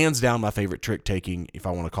good. Hands down my favorite trick taking, if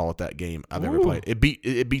I want to call it that game I've ever played.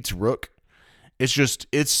 It beats Rook.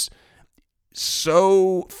 It's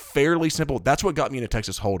so fairly simple. That's what got me into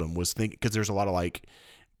Texas Hold'em, was because there's a lot of like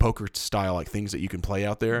poker style like things that you can play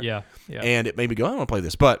out there. Yeah. And it made me go, I want to play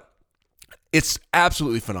this. But it's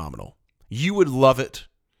absolutely phenomenal. You would love it.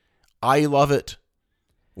 I love it.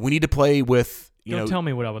 We need to play with, Don't tell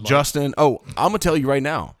me what I would like. Justin. Oh, I'm going to tell you right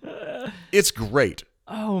now. It's great.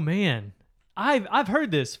 Oh, man. I've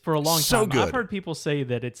heard this for a long time. So good. I've heard people say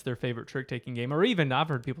that it's their favorite trick-taking game, or even I've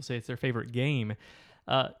heard people say it's their favorite game.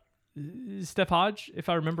 Steph Hodge, if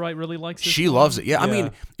I remember right, really likes this. She loves it. Yeah, I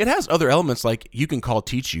mean, it has other elements like you can call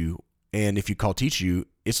teach you, and if you call teach you,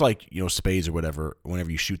 it's like, spades or whatever.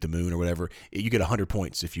 Whenever you shoot the moon or whatever, you get 100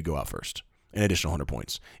 points if you go out first, an additional 100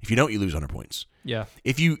 points. If you don't, you lose 100 points. Yeah.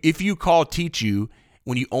 If you call teach you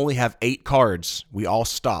when you only have 8 cards, we all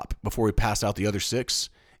stop before we pass out the other 6.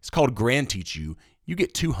 It's called grand teach you. You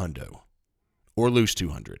get 200 or lose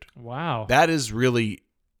 200. Wow. That is really,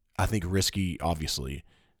 I think, risky, obviously.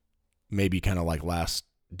 Maybe kind of like last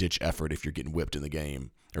ditch effort if you're getting whipped in the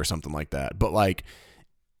game or something like that. But like,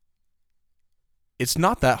 it's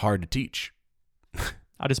not that hard to teach.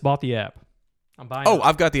 I just bought the app. I'm buying it.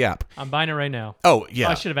 I've got the app. I'm buying it right now. Oh, yeah.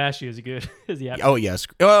 I should have asked you, is it good? Is the app Oh, yes.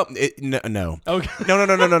 Well, no. Okay.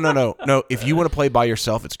 No. No, if you want to play by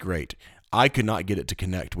yourself, it's great. I could not get it to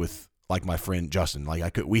connect with like my friend Justin.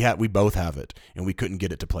 Like we both have it and we couldn't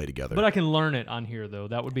get it to play together. But I can learn it on here though.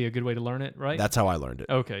 That would be a good way to learn it, right? That's how I learned it.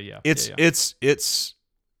 Okay, yeah. It's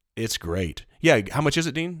great. Yeah, how much is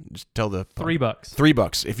it, Dean? Just tell the $3.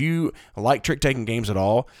 $3. If you like trick-taking games at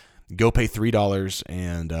all, go pay $3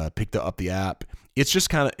 and pick up the app. It's just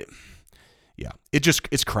kind of, yeah,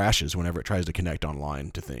 it crashes whenever it tries to connect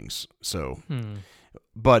online to things. So,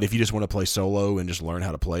 but if you just want to play solo and just learn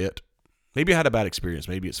how to play it, maybe I had a bad experience.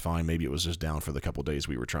 Maybe it's fine. Maybe it was just down for the couple days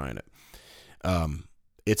we were trying it.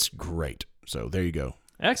 It's great. So there you go.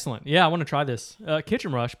 Excellent. Yeah, I want to try this.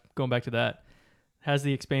 Kitchen Rush, going back to that, has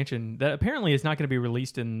the expansion that apparently is not going to be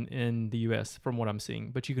released in the U.S. from what I'm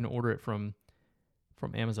seeing, but you can order it from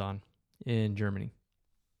Amazon in Germany.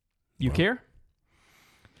 You care?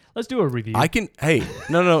 Let's do a review. I can. Hey,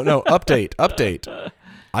 no. Update.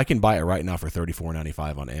 I can buy it right now for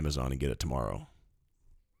 $34.95 on Amazon and get it tomorrow.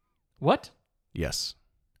 What? Yes.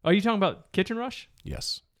 Are you talking about Kitchen Rush?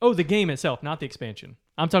 Yes. Oh, the game itself, not the expansion.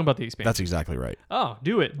 I'm talking about the expansion. That's exactly right. Oh,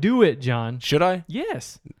 do it, John. Should I?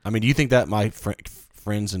 Yes. I mean, do you think that my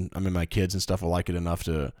friends and my kids and stuff will like it enough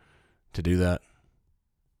to do that?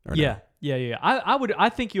 Or yeah. No? Yeah. I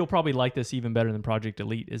think you'll probably like this even better than Project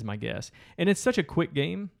Elite is my guess. And it's such a quick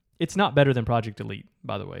game. It's not better than Project Elite,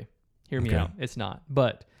 by the way. Hear me out. It's not.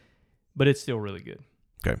 But it's still really good.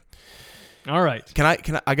 Okay. All right.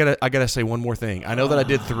 I gotta say one more thing. I know that I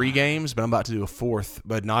did 3 games, but I'm about to do a 4th,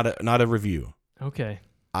 but not a review. Okay.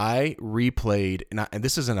 I replayed, and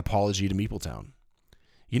this is an apology to Meepletown.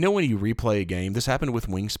 You know when you replay a game, this happened with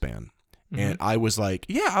Wingspan, and I was like,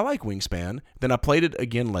 yeah, I like Wingspan. Then I played it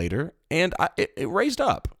again later, and it raised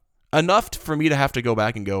up enough for me to have to go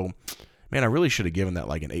back and go, man, I really should have given that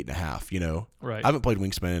like an 8.5, Right. I haven't played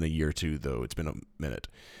Wingspan in a year or two, though. It's been a minute.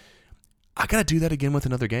 I got to do that again with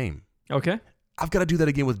another game. Okay. I've got to do that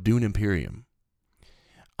again with Dune Imperium.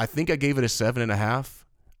 I think I gave it a 7.5.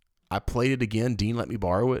 I played it again. Dean let me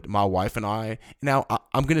borrow it. My wife and I. Now,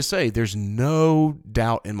 I'm going to say there's no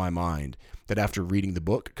doubt in my mind that after reading the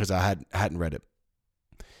book, because I hadn't read it,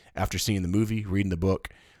 after seeing the movie, reading the book,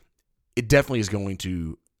 it definitely is going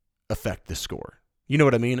to affect the score. You know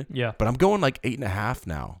what I mean? Yeah. But I'm going like 8.5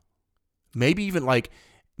 now. Maybe even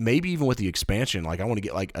with the expansion, like I want to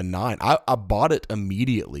get like a 9. I bought it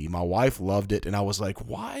immediately. My wife loved it, and I was like,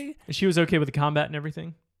 why? She was okay with the combat and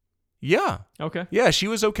everything? Yeah. Okay. Yeah, she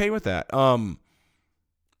was okay with that.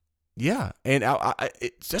 Yeah, and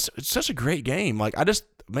it's such a great game. Like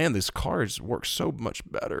these cards work so much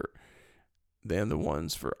better than the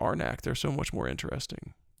ones for Arnak. They're so much more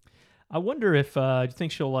interesting. I wonder if you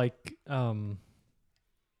think she'll like Arnak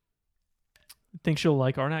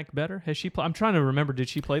better. Has she? I'm trying to remember. Did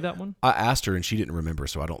she play that one? I asked her and she didn't remember,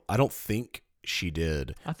 so I don't think she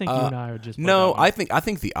did. I think you and I are just no. I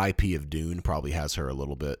think the IP of Dune probably has her a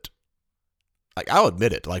little bit. Like I'll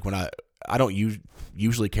admit it. Like when I don't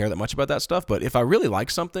usually care that much about that stuff, but if I really like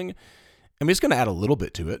something, I mean, it's going to add a little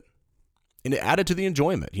bit to it, and it added to the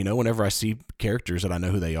enjoyment. Whenever I see characters that I know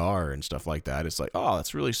who they are and stuff like that, it's like, oh,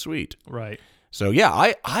 that's really sweet. Right. So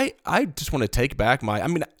yeah, I just want to take back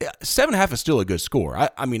 7.5 is still a good score.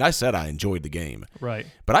 I said I enjoyed the game. Right.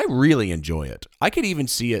 But I really enjoy it. I could even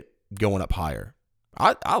see it going up higher.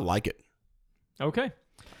 I like it. Okay.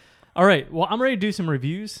 All right. Well, I'm ready to do some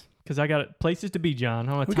reviews because I got places to be, John.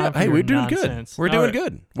 I don't have time for your we're doing nonsense. good. We're doing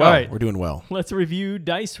good. Well, all right. We're doing well. Let's review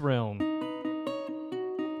Dice Realm.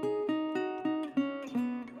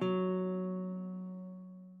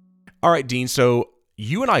 All right, Dean. So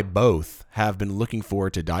you and I both have been looking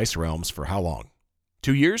forward to Dice Realms for how long?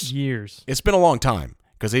 2 years? Years. It's been a long time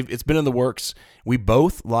because it's been in the works. We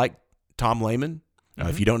both like Tom Lehman.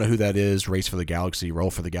 If you don't know who that is, Race for the Galaxy,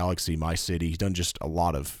 Roll for the Galaxy, My City. He's done just a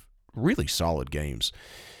lot of really solid games.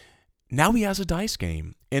 Now he has a dice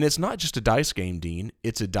game. And it's not just a dice game, Dean.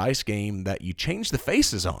 It's a dice game that you change the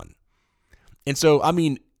faces on. And so, I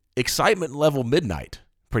mean, excitement level midnight,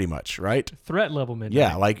 pretty much, right? Threat level midnight.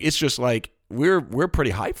 Yeah, like it's just like we're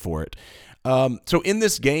pretty hyped for it. So in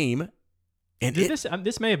this game, and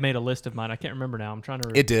this may have made a list of mine. I can't remember now. I'm trying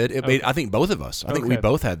to. It did. It made. I think both of us. I think we Okay.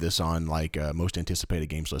 both had this on like most anticipated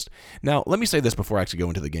games list. Now, let me say this before I actually go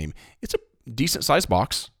into the game. It's a decent sized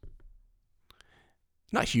box.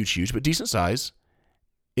 Not huge, but decent size.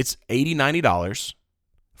 It's $80-$90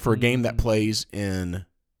 for a game that plays in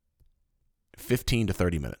 15 to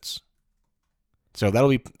 30 minutes. So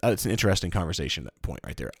it's an interesting conversation point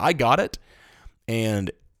right there. I got it,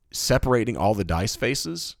 and separating all the dice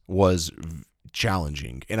faces was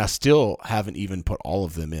challenging, and I still haven't even put all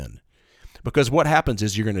of them in, because what happens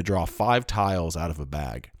is you're going to draw 5 tiles out of a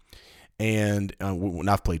bag, and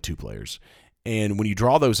I've played 2 players, and when you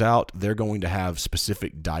draw those out, they're going to have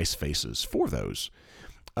specific dice faces for those.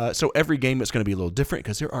 So every game is going to be a little different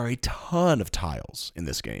because there are a ton of tiles in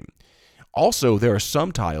this game. Also, there are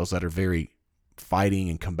some tiles that are very fighting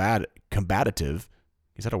and combative.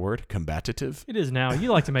 Is that a word? Combative? It is now.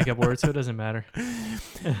 You like to make up words, so it doesn't matter.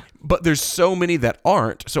 But there's so many that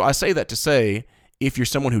aren't. So I say that to say, if you're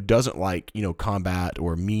someone who doesn't like, combat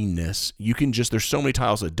or meanness, you can there's so many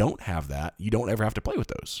tiles that don't have that. You don't ever have to play with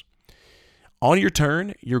those. On your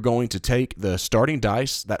turn, you're going to take the starting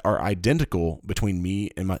dice that are identical between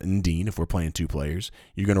me and Dean, if we're playing 2 players.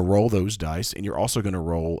 You're going to roll those dice, and you're also going to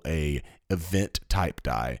roll a event type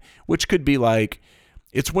die, which could be like,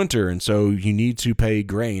 it's winter, and so you need to pay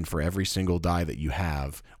grain for every single die that you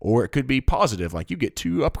have. Or it could be positive, like you get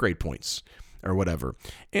 2 upgrade points or whatever.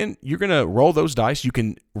 And you're going to roll those dice. You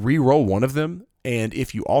can re-roll one of them, and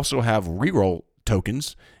if you also have re-roll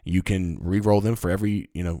tokens, you can re-roll them for every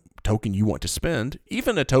token you want to spend,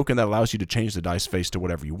 even a token that allows you to change the dice face to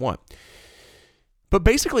whatever you want. But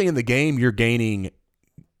basically in the game, you're gaining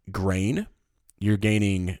grain, you're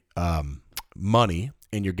gaining money,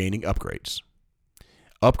 and you're gaining upgrades.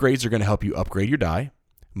 Upgrades are going to help you upgrade your die.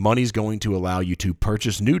 Money's going to allow you to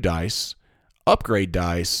purchase new dice, upgrade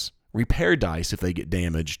dice, repair dice if they get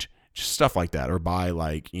damaged, just stuff like that, or buy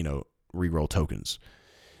re-roll tokens.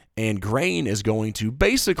 And grain is going to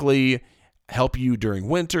basically help you during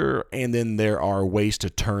winter, and then there are ways to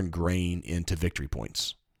turn grain into victory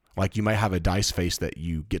points. Like you might have a dice face that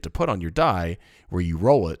you get to put on your die where you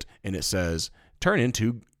roll it, and it says, turn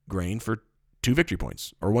into grain for 2 victory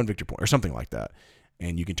points, or 1 victory point, or something like that.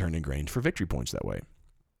 And you can turn in grain for victory points that way.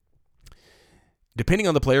 Depending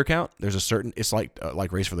on the player count, there's a certain, it's like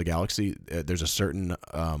Race for the Galaxy, there's a certain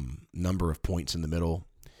number of points in the middle.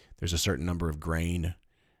 There's a certain number of grain,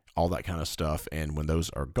 all that kind of stuff. And when those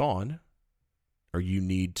are gone, or you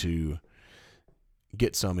need to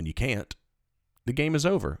get some and you can't, the game is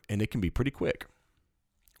over, and it can be pretty quick.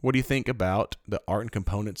 What do you think about the art and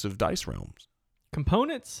components of Dice Realms?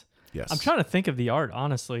 Components? Yes. I'm trying to think of the art,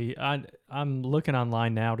 honestly. I'm looking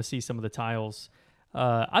online now to see some of the tiles.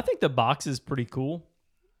 I think the box is pretty cool.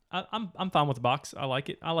 I'm fine with the box. I like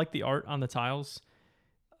it. I like the art on the tiles.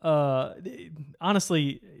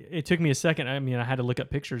 Honestly, it took me a second. I mean, I had to look up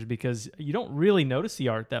pictures because you don't really notice the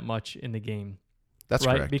art that much in the game. That's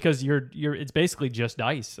right? correct. Because it's basically just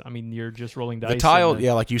dice. I mean, you're just rolling dice. The tile,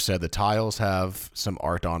 yeah, like you said, the tiles have some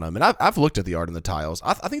art on them, and I've looked at the art on the tiles.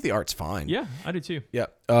 I think the art's fine. Yeah, I do too. Yeah.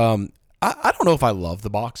 I don't know if I love the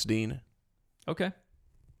box, Dean. Okay.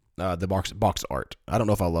 The box art. I don't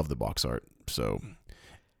know if I love the box art. So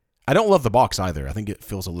I don't love the box either. I think it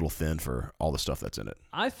feels a little thin for all the stuff that's in it.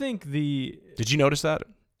 I think Did you notice that?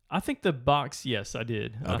 I think the box, yes, I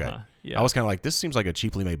did. Okay. Yeah. I was kind of like, this seems like a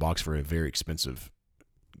cheaply made box for a very expensive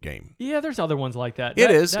game. Yeah, there's other ones like that. It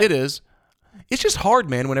is. It's just hard,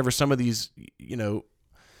 man, whenever some of these, It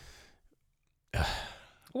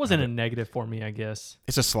wasn't a negative for me, I guess.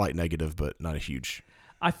 it's a slight negative, but not a huge.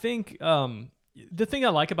 I think the thing I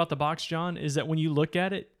like about the box, John, is that when you look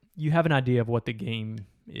at it, you have an idea of what the game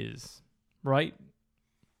is, right?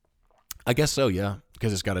 I guess so, yeah,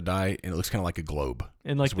 because it's got a die and it looks kind of like a globe.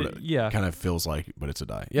 And like, kind of feels like, but it's a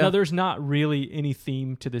die. Yeah. No, there's not really any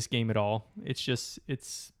theme to this game at all.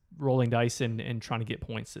 It's rolling dice and trying to get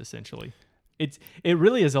points, essentially. It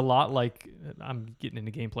really is a lot like, I'm getting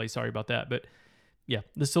into gameplay, sorry about that, but yeah.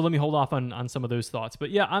 So let me hold off on some of those thoughts.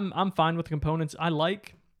 But yeah, I'm fine with the components. I'm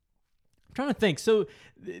trying to think. So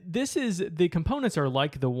the components are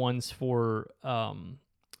like the ones for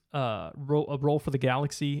Roll for the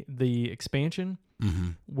Galaxy, the expansion, Mm-hmm.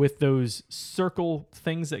 with those circle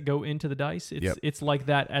things that go into the dice. It's like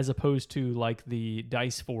that, as opposed to like the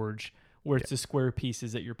Dice Forge, where it's the square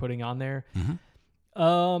pieces that you're putting on there.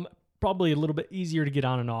 Mm-hmm. Probably a little bit easier to get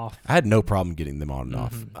on and off. I had no problem getting them on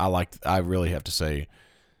and Mm-hmm. off. I really have to say,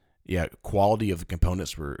 yeah, quality of the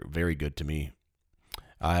components were very good to me.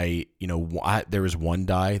 There was one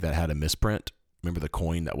die that had a misprint. Remember the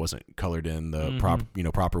coin that wasn't colored in the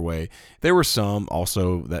proper way. There were some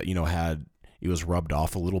also that it was rubbed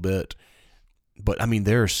off a little bit. But I mean,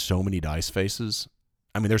 there are so many dice faces.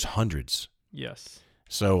 I mean, there's hundreds. Yes.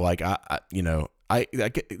 So like I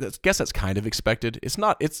guess that's kind of expected. It's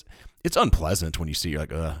not. It's unpleasant when you see you're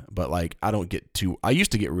like, ugh. But like I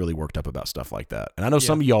used to get really worked up about stuff like that, and I know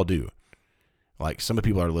some of y'all do. Like some of the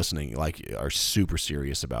people that are listening are super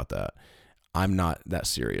serious about that. I'm not that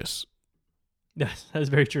serious. Yes, that's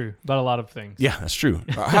very true about a lot of things. Yeah, that's true.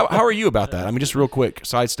 How are you about that? I mean, just real quick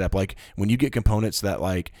sidestep. Like when you get components that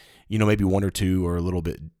like maybe one or two are a little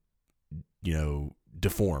bit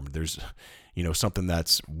deformed. There's something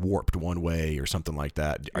that's warped one way or something like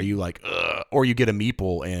that. Are you like, ugh? Or you get a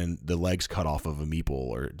meeple and the legs cut off of a meeple,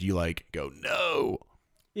 or do you like go no?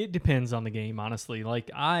 It depends on the game, honestly. Like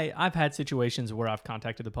I've had situations where I've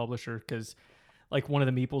contacted the publisher because like one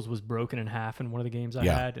of the meeples was broken in half in one of the games I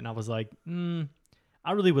had, and I was like,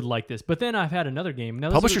 I really would like this. But then I've had another game.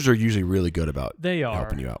 Now, publishers are usually really good about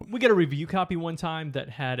helping you out. We got a review copy one time that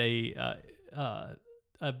had a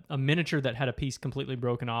miniature that had a piece completely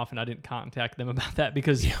broken off, and I didn't contact them about that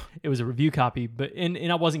because it was a review copy. But and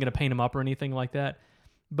I wasn't going to paint them up or anything like that.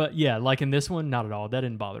 But yeah, like in this one, not at all. That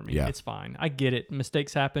didn't bother me. Yeah. It's fine. I get it.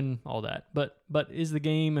 Mistakes happen, all that. But is the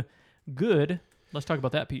game good? Let's talk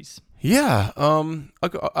about that piece. Yeah.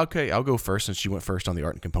 Okay, I'll go first since you went first on the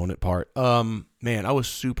art and component part. Man, I was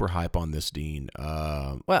super hype on this, Dean. 8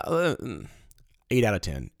 out of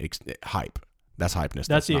 10. Hype. That's hypeness.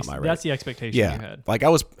 That's not my rate. That's the expectation you had. Like I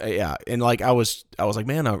was, and like I was like,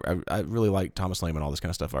 man, I really like Thomas Layman, all this kind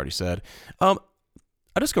of stuff I already said.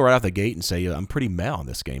 I just go right out the gate and say I'm pretty meh on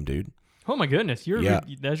this game, dude. Oh my goodness,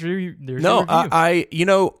 that's your review. No,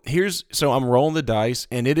 so I'm rolling the dice,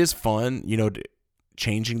 and it is fun,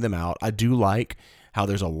 changing them out. I do like how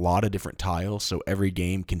there's a lot of different tiles, so every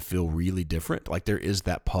game can feel really different. Like there is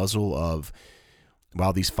that puzzle of,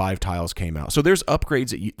 wow, these 5 tiles came out. So there's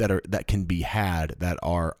upgrades that can be had that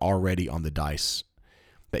are already on the dice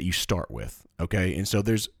that you start with. Okay, and so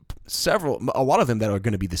there's a lot of them that are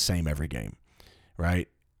going to be the same every game, right?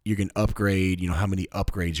 You can upgrade, how many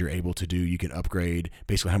upgrades you're able to do. You can upgrade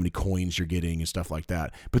basically how many coins you're getting and stuff like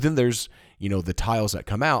that. But then there's, the tiles that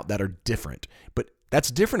come out that are different. But that's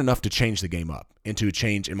different enough to change the game up and to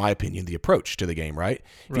change, in my opinion, the approach to the game, right?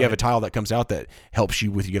 If you have a tile that comes out that helps you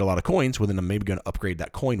get a lot of coins, well, then I'm maybe going to upgrade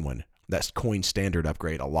that coin one. That's coin standard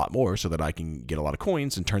upgrade a lot more so that I can get a lot of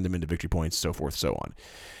coins and turn them into victory points, so forth, so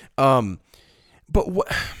on.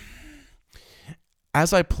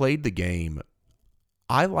 As I played the game,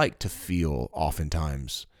 I like to feel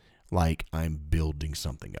oftentimes like I'm building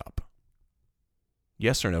something up.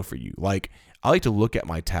 Yes or no for you? Like, I like to look at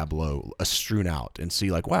my tableau strewn out and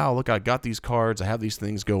see like, wow, look, I got these cards. I have these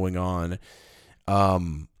things going on.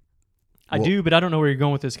 I do, but I don't know where you're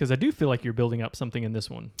going with this because I do feel like you're building up something in this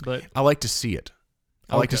one. But I like to see it.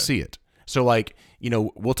 I like to see it. So like,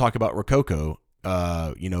 we'll talk about Rococo,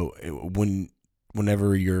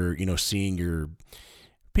 whenever you're, seeing your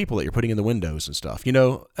people that you're putting in the windows and stuff, and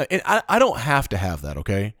I don't have to have that,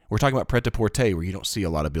 okay? We're talking about pret-a-porter where you don't see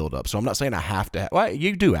a lot of build-up. So I'm not saying I have to well,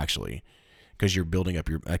 you do actually, because you're building up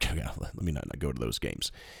your, okay, let me not go to those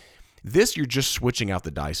games. This, you're just switching out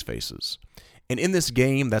the dice faces. And in this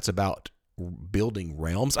game that's about building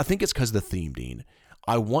realms, I think it's because of the theme, Dean.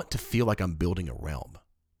 I want to feel like I'm building a realm.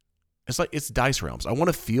 It's dice realms. I want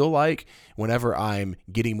to feel like whenever I'm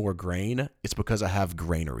getting more grain, it's because I have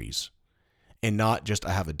granaries. And not just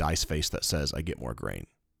I have a dice face that says I get more grain.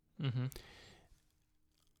 Mm-hmm.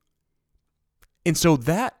 And so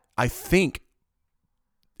that, I think,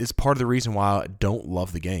 is part of the reason why I don't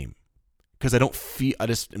love the game. Because I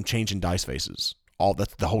just am changing dice faces.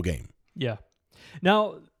 That's the whole game. Yeah.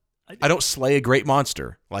 Now, I don't slay a great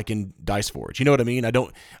monster like in Dice Forge. You know what I mean? I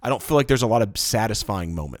don't feel like there's a lot of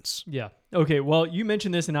satisfying moments. Yeah. Okay, well, you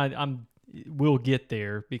mentioned this, and we'll get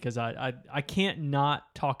there because I can't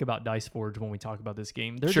not talk about Dice Forge when we talk about this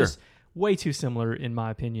game. They're just way too similar, in my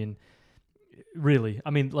opinion. Really.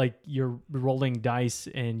 I mean, like, you're rolling dice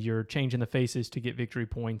and you're changing the faces to get victory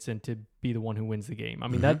points and to be the one who wins the game. I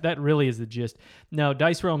mean, that really is the gist. Now,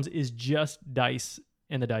 Dice Realms is just dice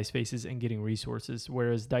and the dice faces and getting resources.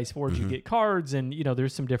 Whereas Dice Forge, you get cards, and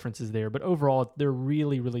there's some differences there. But overall, they're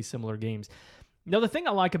really, really similar games. Now, the thing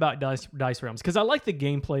I like about Dice Realms, because I like the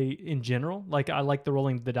gameplay in general. Like, I like the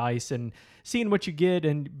rolling the dice and seeing what you get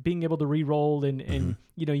and being able to re-roll and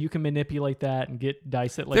you can manipulate that and get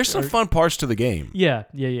dice that There's some fun parts to the game. Yeah.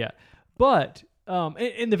 But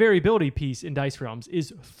and the variability piece in Dice Realms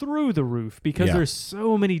is through the roof because there's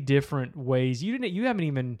so many different ways. You haven't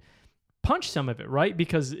even punched some of it, right?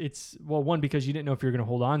 Because because you didn't know if you're going to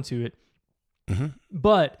hold on to it.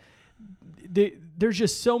 But there's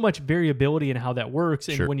just so much variability in how that works.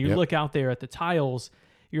 And when you look out there at the tiles,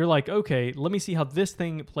 you're like, okay, let me see how this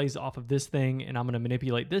thing plays off of this thing, and I'm going to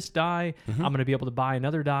manipulate this die. I'm going to be able to buy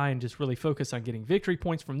another die and just really focus on getting victory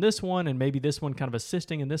points from this one, and maybe this one kind of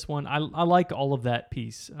assisting in this one. I like all of that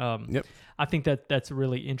piece. I think that's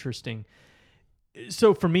really interesting.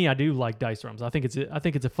 So for me, I do like Dice Realms. I think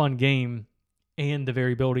it's a fun game, and the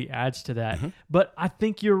variability adds to that. But I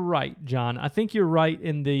think you're right, John. I think you're right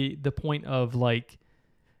in the point of like,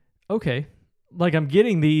 okay, like I'm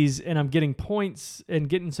getting these and I'm getting points and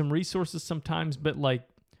getting some resources sometimes, but like,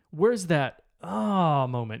 where's that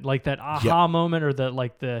moment, like that aha moment, or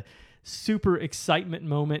the super excitement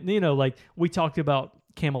moment? Like we talked about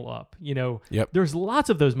Camel Up, there's lots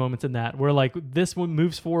of those moments in that where like this one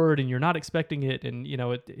moves forward and you're not expecting it, and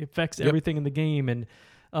it affects everything in the game. And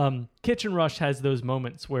Kitchen Rush has those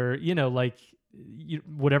moments where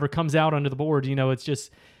whatever comes out onto the board, it's just,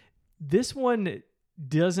 this one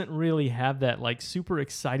doesn't really have that like super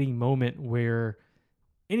exciting moment where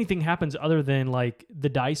anything happens other than like the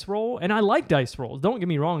dice roll. And I like dice rolls, don't get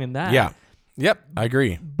me wrong in that. I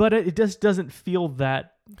agree, but it just doesn't feel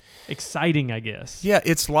that exciting, I guess.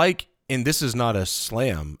 It's like, and this is not a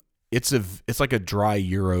slam, it's like a dry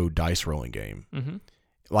Euro dice rolling game.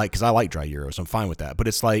 Like, because I like dry Euros, so I'm fine with that. But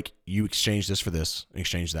it's like you exchange this for this, and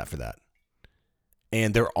exchange that for that.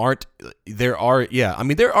 And there are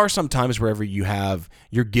some times wherever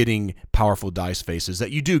you're getting powerful dice faces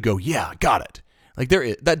that you do go, yeah, got it. Like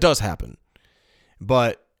that does happen.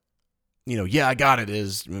 But, I got it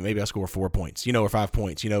is maybe I score 4 points, or 5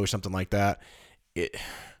 points, or something like that.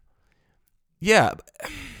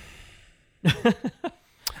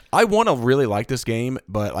 I want to really like this game,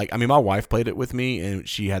 but my wife played it with me and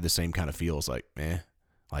she had the same kind of feels like,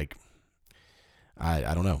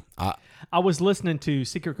 I don't know. I was listening to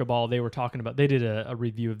Secret Cabal. They did a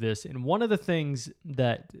review of this. And one of the things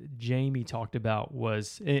that Jamie talked about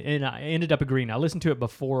was, and I ended up agreeing. I listened to it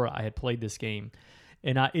before I had played this game,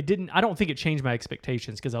 and I don't think it changed my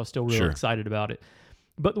expectations because I was still really excited about it.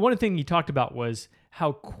 But one thing he talked about was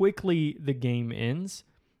how quickly the game ends.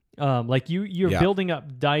 Like you're building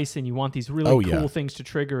up dice and you want these really cool things to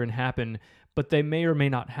trigger and happen, but they may or may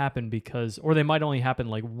not happen or they might only happen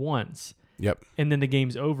like once. And then the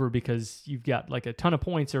game's over because you've got like a ton of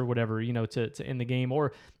points or whatever, to end the game.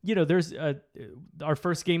 Or, there's our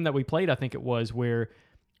first game that we played, I think it was, where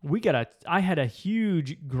I had a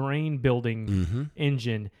huge grain building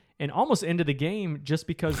engine and almost ended the game just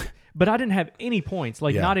because, but I didn't have any points,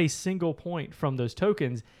 not a single point from those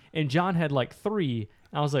tokens. And John had like 3.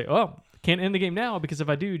 I was like, oh, can't end the game now because if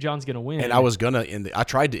I do, John's going to win. And I was going to I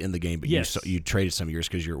tried to end the game, but you traded some of yours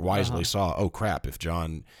because you wisely saw, oh crap, if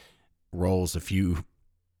John rolls a few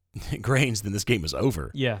grains, then this game is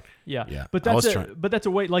over. Yeah. But that's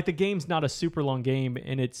a way, like the game's not a super long game,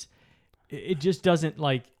 and it just doesn't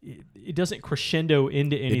it doesn't crescendo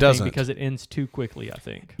into anything because it ends too quickly, I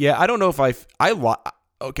think. Yeah, I don't know if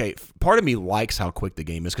okay, part of me likes how quick the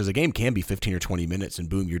game is because the game can be 15 or 20 minutes and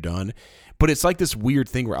boom, you're done. But it's like this weird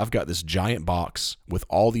thing where I've got this giant box with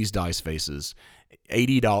all these dice faces,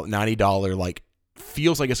 $80, $90, like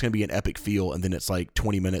feels like it's going to be an epic feel, and then it's like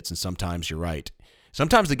 20 minutes, and sometimes you're right.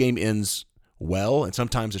 Sometimes the game ends well, and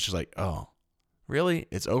sometimes it's just like, oh, really?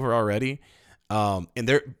 It's over already? And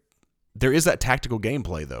there is that tactical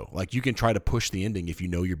gameplay, though. Like, you can try to push the ending if you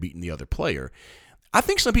know you're beating the other player. I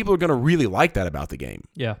think some people are going to really like that about the game.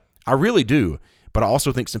 Yeah. I really do. But I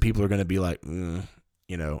also think some people are going to be like, I'm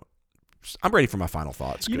ready for my final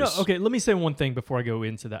thoughts. Okay, let me say one thing before I go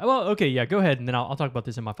into that. Well, okay, yeah, go ahead, and then I'll talk about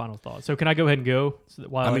this in my final thoughts. So can I go ahead and go so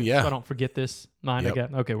that so I don't forget this mind I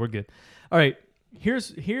got? Okay, we're good. All right,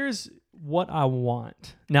 here's what I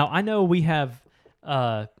want. Now, I know we have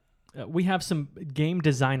some game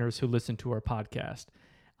designers who listen to our podcast.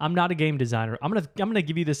 I'm not a game designer. I'm gonna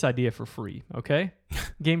give you this idea for free, okay?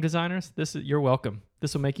 Game designers, you're welcome.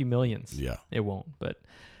 This will make you millions. Yeah. It won't, but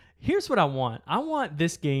here's what I want. I want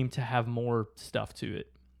this game to have more stuff to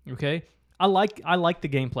it. Okay? I like the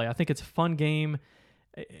gameplay. I think it's a fun game.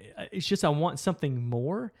 It's just I want something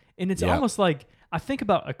more. And it's almost like I think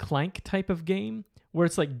about a Clank type of game where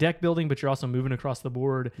it's like deck building, but you're also moving across the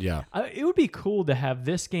board. Yeah. It would be cool to have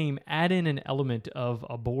this game add in an element of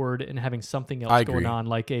a board and having something else going on,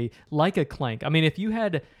 like a Clank. I mean, if you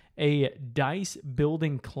had a dice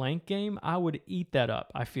building Clank game, I would eat that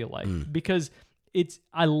up, I feel like, because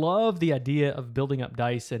I love the idea of building up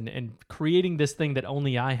dice and creating this thing that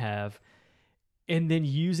only I have, and then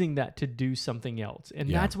using that to do something else. And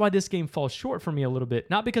that's why this game falls short for me a little bit.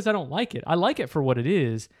 Not because I don't like it. I like it for what it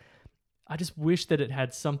is. I just wish that it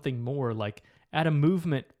had something more, like add a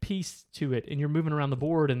movement piece to it, and you're moving around the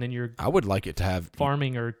board, and then you're I would like it to have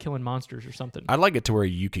farming or killing monsters or something. I'd like it to where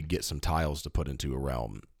you could get some tiles to put into a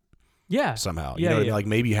realm. Yeah. Somehow. Yeah, You know what I mean? Like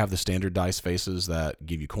maybe you have the standard dice faces that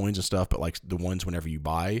give you coins and stuff, but like the ones whenever you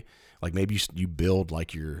buy, like maybe you build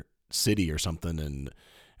like your city or something, and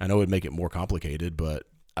I know it would make it more complicated, but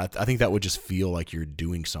I think that would just feel like you're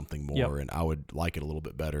doing something more, and I would like it a little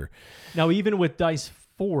bit better. Now, even with Dice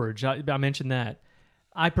Forge, I mentioned that.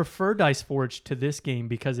 I prefer Dice Forge to this game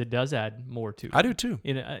because it does add more to it. I do too.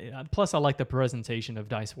 Plus, I like the presentation of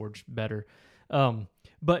Dice Forge better.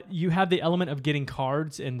 But you have the element of getting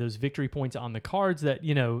cards and those victory points on the cards that,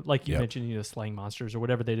 like you mentioned, slaying monsters or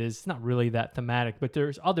whatever that is. It's not really that thematic, but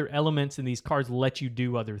there's other elements, and these cards let you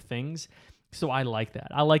do other things. So I like that.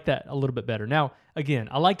 I like that a little bit better. Now, again,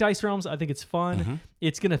 I like Dice Realms. I think it's fun. Mm-hmm.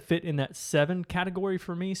 It's going to fit in that 7 category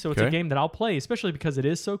for me. So it's a game that I'll play, especially because it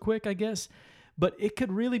is so quick, I guess. But it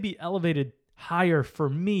could really be elevated higher for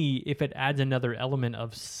me if it adds another element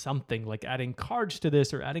of something, like adding cards to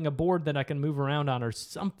this or adding a board that I can move around on or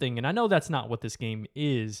something. And I know that's not what this game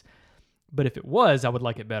is, but if it was, I would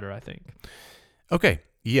like it better, I think. Okay.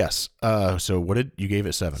 Yes. So what did you gave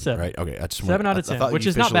it 7, right? Okay. That's 7 out of 10, which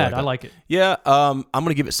is not bad. I like it. Yeah. I'm going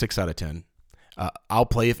to give it 6 out of 10. I'll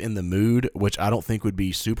play if in the mood, which I don't think would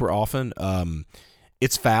be super often.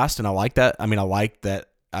 It's fast, and I like that. I mean, I like that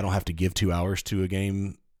I don't have to give 2 hours to a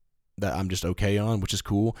game that I'm just okay on, which is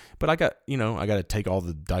cool. But I got to take all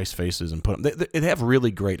the dice faces and put them. They have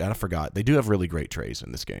really great, and I forgot, they do have really great trays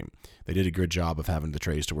in this game. They did a good job of having the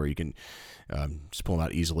trays to where you can just pull them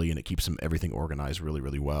out easily, and it keeps everything organized really,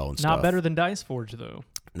 really well and stuff. Not better than Dice Forge, though.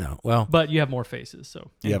 No, well. But you have more faces, so.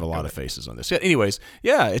 You have a lot of faces on this. Yeah, anyways,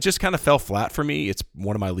 it just kind of fell flat for me. It's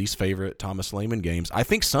one of my least favorite Thomas Lehman games. I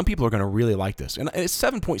think some people are going to really like this. And it's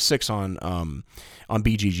 7.6 on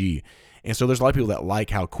BGG. And so there's a lot of people that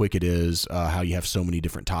like how quick it is, how you have so many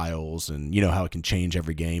different tiles, and how it can change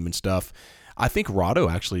every game and stuff. I think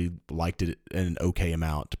Rado actually liked it in an okay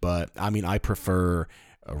amount, but I mean, I prefer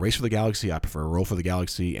Race for the Galaxy, I prefer Roll for the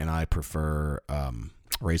Galaxy, and I prefer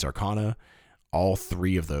Raise Arcana. All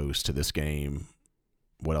 3 of those to this game.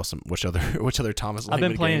 What else? Which other Thomas Lehman games? I've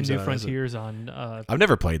been playing New Frontiers on. I've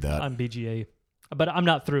never played that on BGA, but I'm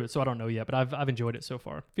not through it, so I don't know yet. But I've enjoyed it so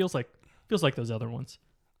far. Feels like those other ones.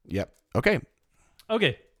 Yep. Okay.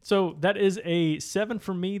 So that is a 7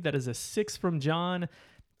 from me. That is a 6 from John.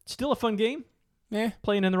 Still a fun game. Yeah.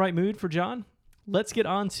 Playing in the right mood for John. Let's get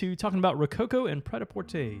on to talking about Rococo and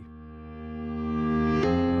Pret-a-Porter.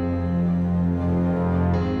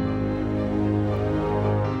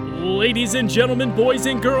 Ladies and gentlemen, boys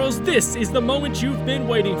and girls, this is the moment you've been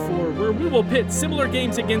waiting for, where we will pit similar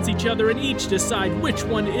games against each other and each decide which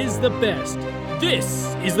one is the best.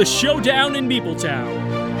 This is the Showdown in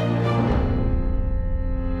Meepletown.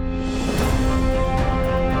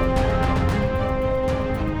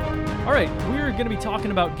 All right, we're going to be talking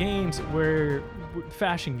about games where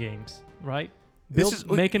fashion games, right?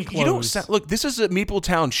 Making clothes. You don't sound, look, this is a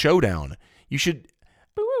Meepletown Showdown. You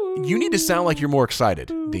need to sound like you're more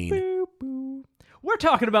excited, Dean. We're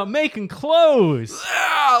talking about making clothes.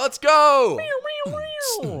 Yeah, let's go.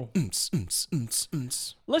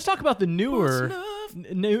 Let's talk about the newer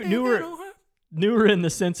in the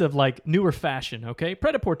sense of like newer fashion, okay?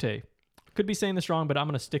 Pret-a-Porter. Could be saying this wrong, but I'm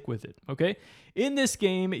going to stick with it, okay? In this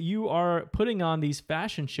game, you are putting on these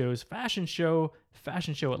fashion shows. Fashion show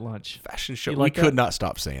at lunch. Fashion show. We could not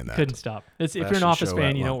stop saying that. Couldn't stop. If you're an Office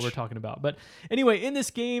fan, you know what we're talking about. But anyway, in this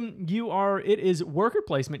game, it is worker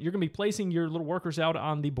placement. You're going to be placing your little workers out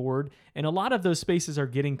on the board, and a lot of those spaces are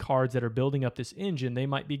getting cards that are building up this engine. They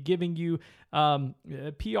might be giving you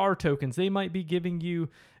PR tokens. They might be giving you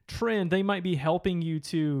trend. They might be helping you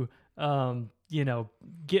to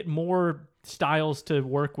get more styles to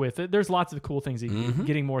work with. There's lots of cool things.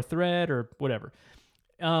 Getting more thread or whatever.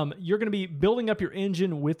 You're going to be building up your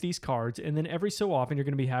engine with these cards, and then every so often you're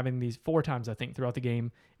going to be having these 4 times, I think, throughout the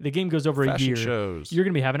game. The game goes over a year. Shows. You're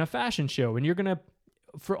going to be having a fashion show, and you're going to,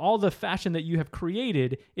 for all the fashion that you have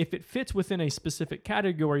created, if it fits within a specific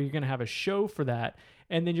category, you're going to have a show for that.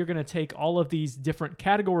 And then you're going to take all of these different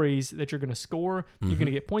categories that you're going to score. You're going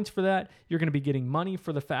to get points for that. You're going to be getting money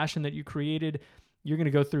for the fashion that you created. You're going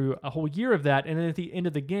to go through a whole year of that, and then at the end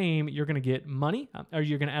of the game, you're going to get money, or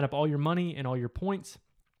you're going to add up all your money and all your points,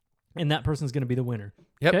 and that person's going to be the winner.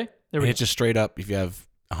 Yep. Okay? There we go. It's just straight up. If you have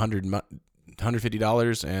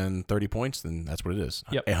 $150 and 30 points, then that's what it is.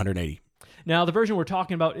 Yep. 180. Now, the version we're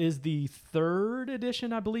talking about is the 3rd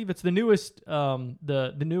edition, I believe. It's the newest,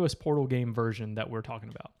 the newest Portal game version that we're talking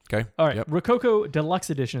about. Okay. All right, Yep. Rococo Deluxe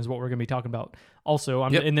Edition is what we're going to be talking about. Also,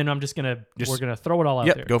 Yep. and then we're gonna throw it all out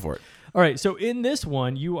Yep. there. Go for it. All right, so in this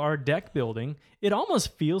one, you are deck building. It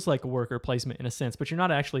almost feels like a worker placement in a sense, but you're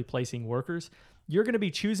not actually placing workers. You're going to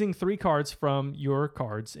be choosing 3 cards from your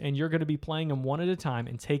cards, and you're going to be playing them one at a time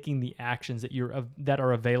and taking the actions that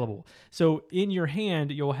are available. So in your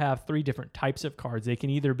hand, you'll have 3 different types of cards. They can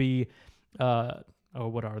either be,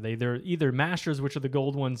 what are they? They're either masters, which are the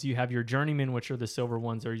gold ones. You have your journeymen, which are the silver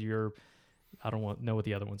ones, or your I don't know what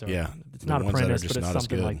the other ones are. Yeah, it's the not ones that are apprentice, just but it's not as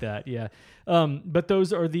something good. like that. Yeah, but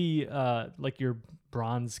those are the like your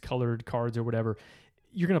bronze colored cards or whatever.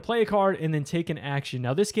 You're going to play a card and then take an action.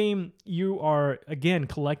 Now, this game, you are, again,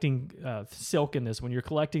 collecting silk in this when you're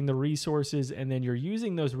collecting the resources, and then you're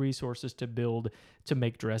using those resources to build, to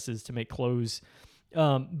make dresses, to make clothes.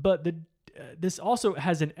 But this also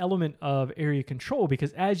has an element of area control,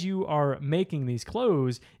 because as you are making these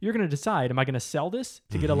clothes, you're going to decide, am I going to sell this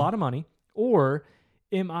to get a lot of money, or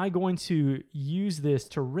am I going to use this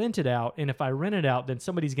to rent it out? And if I rent it out, then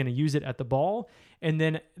somebody's going to use it at the ball, and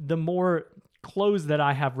then the more clothes that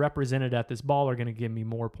I have represented at this ball are going to give me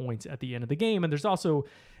more points at the end of the game. And there's also,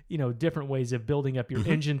 different ways of building up your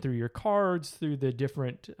engine through your cards, through the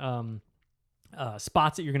different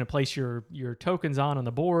spots that you're going to place your tokens on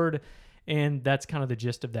the board. And that's kind of the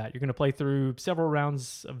gist of that. You're going to play through several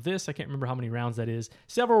rounds of this. I can't remember how many rounds that is.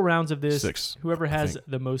 Several rounds of this. 6. Whoever has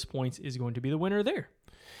the most points is going to be the winner there.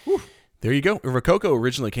 There you go. Rococo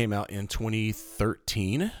originally came out in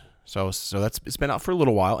 2013. So it's been out for a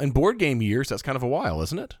little while. In board game years, that's kind of a while,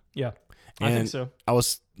 isn't it? Yeah, I think And so. I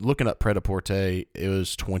was looking up Pret-a-Porter. It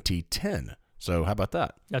was 2010. So how about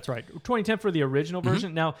that? That's right. 2010 for the original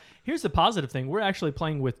version. Now, here's the positive thing. We're actually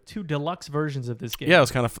playing with 2 deluxe versions of this game. Yeah, it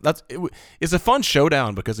was kind of it's a fun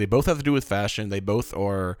showdown because they both have to do with fashion. They both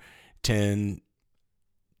are 10,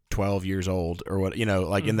 12 years old or what,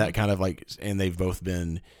 in that kind of and they've both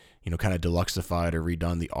been, kind of deluxeified or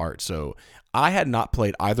redone the art. So I had not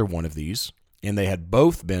played either one of these, and they had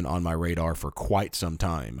both been on my radar for quite some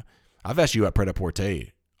time. I've asked you at Pret-a-Porter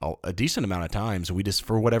a decent amount of times. We just,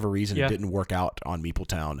 for whatever reason, it didn't work out on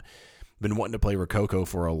Meepletown. Been wanting to play Rococo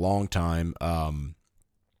for a long time.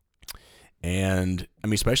 And I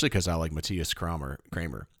mean, especially because I like Matthias Kramer.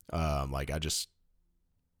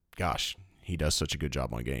 He does such a good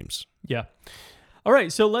job on games. Yeah. All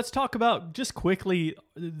right, so let's talk about just quickly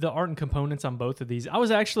the art and components on both of these. I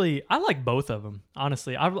like both of them,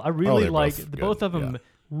 honestly. I really like both of them.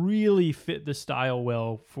 Really fit the style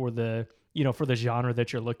well for the genre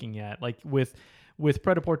that you're looking at. Like with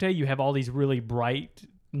Pret-a-Porter, you have all these really bright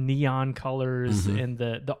neon colors, and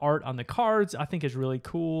the art on the cards I think is really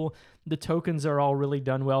cool. The tokens are all really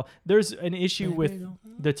done well. There's an issue with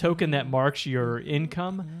the token that marks your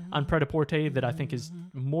income on Pret-a-Porter that I think is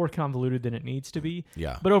more convoluted than it needs to be.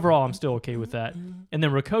 Yeah. But overall, I'm still okay with that. And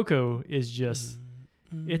then Rococo is just,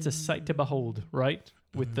 it's a sight to behold, right?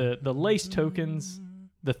 With the lace tokens,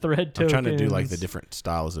 the thread tokens. I'm trying to do the different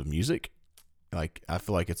styles of music. I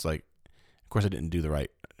feel like it's of course I didn't do the right.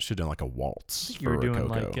 Should have done a waltz. You were doing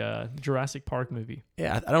Rococo. Jurassic Park movie.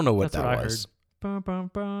 Yeah, I don't know what That's that what was. I heard. Bum, bum,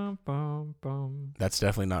 bum, bum, bum. That's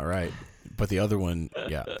definitely not right. But the other one,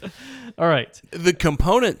 yeah. All right. The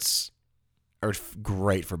components are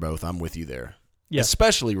great for both. I'm with you there. Yes.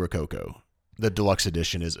 Especially Rococo. The deluxe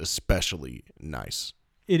edition is especially nice.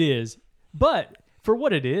 It is. But for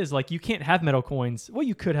what it is, you can't have metal coins. Well,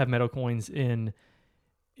 you could have metal coins in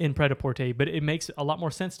Pret-a-Porter, but it makes a lot more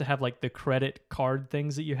sense to have the credit card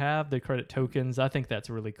things that you have, the credit tokens. I think that's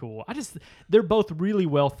really cool. They're both really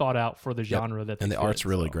well thought out for the genre that they and the fit, art's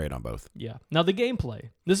really so. great on both. Yeah. Now the gameplay.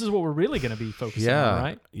 This is what we're really going to be focusing on,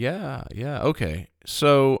 right? Yeah. Okay.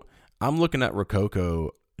 So I'm looking at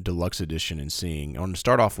Rococo Deluxe Edition and seeing, I want to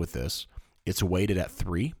start off with this. It's weighted at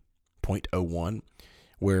 3.01,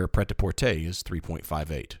 where Pret-a-Porter is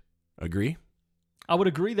 3.58. Agree? I would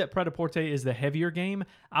agree that Pret-a-Porter is the heavier game.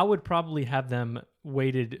 I would probably have them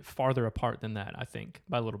weighted farther apart than that, I think,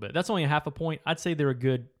 by a little bit. That's only a half a point. I'd say they're a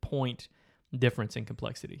good point difference in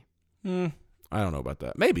complexity. I don't know about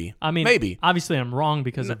that. Maybe. Maybe. Obviously, I'm wrong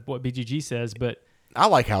because of what BGG says, but I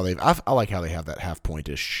like how they have that half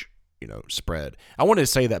pointish, spread. I wanted to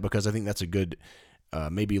say that because I think that's a good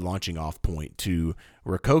maybe launching off point to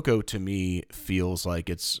Rococo. To me, feels like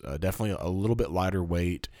it's definitely a little bit lighter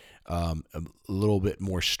weight. a little bit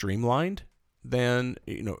more streamlined than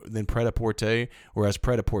Pret-a-Porter, whereas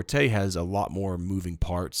Pret-a-Porter has a lot more moving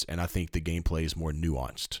parts, and I think the gameplay is more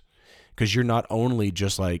nuanced because you're not only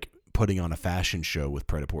just like putting on a fashion show with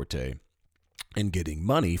Pret-a-Porter and getting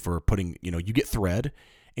money for putting, you get thread,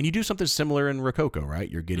 and you do something similar in Rococo, right?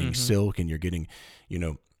 You're getting silk, and you're getting,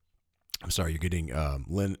 you're getting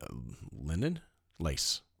linen,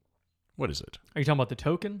 lace. What is it? Are you talking about the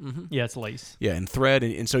token? Mm-hmm. Yeah, it's lace. Yeah, and thread,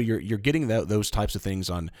 and so you're getting those types of things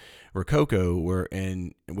on Rococo,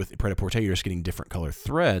 and with Pret-a-Porter you're just getting different color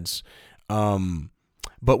threads.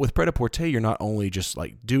 But with Pret-a-Porter you're not only just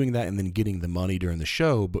like doing that and then getting the money during the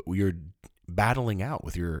show, but you're battling out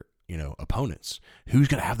with your opponents. Who's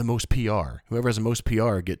going to have the most PR? Whoever has the most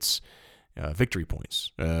PR gets victory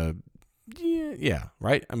points. Yeah,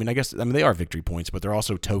 right? I guess they are victory points, but they're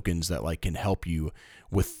also tokens that like can help you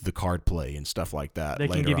with the card play and stuff like that. They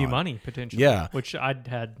can give you money potentially. Yeah. Which I'd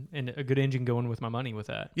had a good engine going with my money with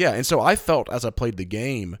that. Yeah, and so I felt as I played the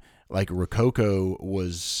game like Rococo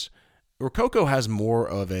has more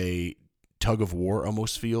of a tug of war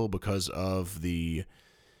almost feel because of the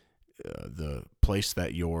place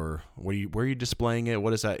that where are you displaying it?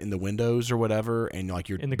 What is that, in the windows or whatever? And like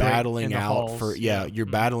you're battling out halls. You're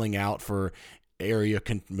battling out for area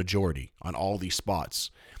majority on all these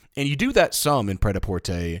spots. And you do that some in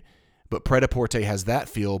Pret-a-Porter, but Pret-a-Porter has that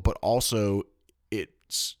feel, but also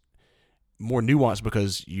it's more nuanced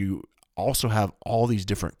because you also have all these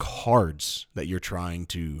different cards that you're trying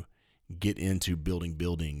to get into building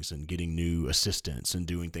buildings and getting new assistants and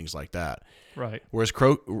doing things like that. Right. Whereas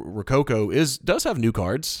Rococo does have new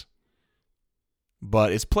cards,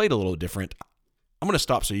 but it's played a little different. I'm going to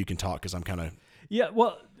stop so you can talk because I'm kind of... Yeah,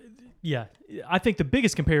 well, yeah. I think the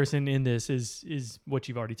biggest comparison in this is what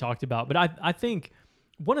you've already talked about. But I think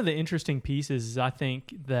one of the interesting pieces is I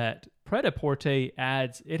think that Pret-a-Porter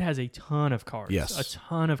has a ton of cards. Yes. A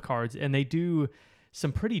ton of cards. And they do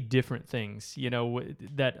some pretty different things,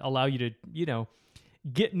 that allow you to,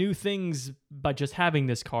 get new things by just having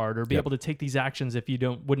this card, or be able to take these actions if you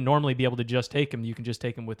wouldn't normally be able to just take them. You can just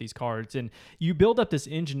take them with these cards, and you build up this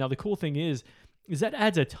engine. Now, the cool thing is that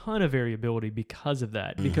adds a ton of variability because of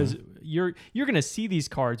that, because you're going to see these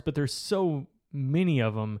cards, but there's so many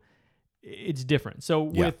of them, it's different. So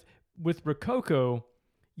with Rococo,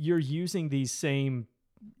 you're using these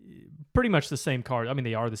pretty much the same cards.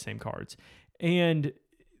 They are the same cards. And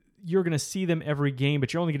you're going to see them every game,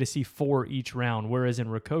 but you're only going to see 4 each round. Whereas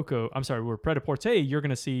in where Pret-a-Porter, you're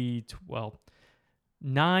going to see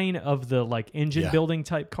 9 of the like engine building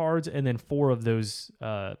type cards, and then 4 of those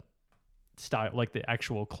style, like the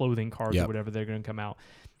actual clothing cards or whatever they're going to come out,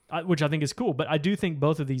 which I think is cool. But I do think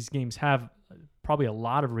both of these games have probably a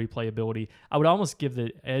lot of replayability. I would almost give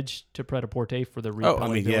the edge to Pret-a-Porter for the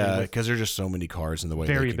replayability. Because there's just so many cards in the way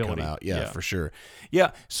they can come out. Yeah, for sure.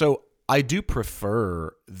 Yeah, so I do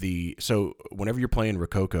prefer so whenever you're playing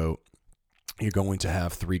Rococo, you're going to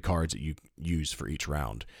have 3 cards that you use for each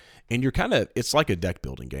round. And you're it's like a deck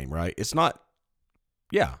building game, right? It's not,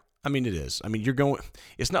 it is.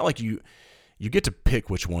 It's not like you get to pick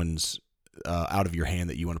which ones out of your hand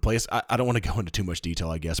that you want to play. I don't want to go into too much detail,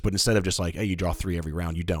 I guess, but instead of just like, hey, you draw 3 every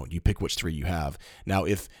round, you don't. You pick which 3 you have. Now,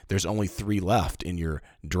 if there's only 3 left in your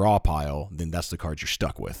draw pile, then that's the cards you're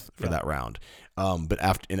stuck with for that round. But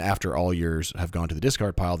after all yours have gone to the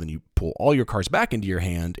discard pile, then you pull all your cards back into your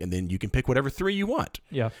hand, and then you can pick whatever 3 you want.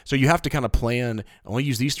 Yeah. So you have to kind of plan, I want to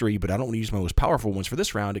use these 3, but I don't want to use my most powerful ones for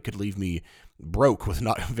this round. It could leave me broke with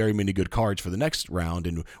not very many good cards for the next round.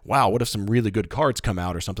 And wow, what if some really good cards come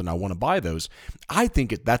out or something? I want to buy those. I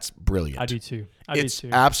think that's brilliant. I do too. It's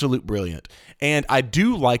absolute brilliant. And I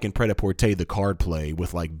do like in Pret-a-Porter the card play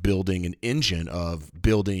with like building an engine of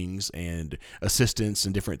buildings and assistants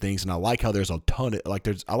and different things. And I like how there's a ton of I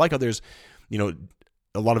like how there's,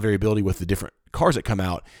 a lot of variability with the different cards that come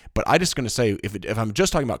out. But I just going to say, if I'm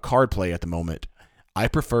just talking about card play at the moment, I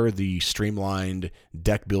prefer the streamlined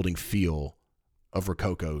deck building feel of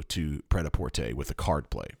Rococo to Pret-a-Porter with the card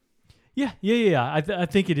play. Yeah. I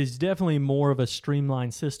think it is definitely more of a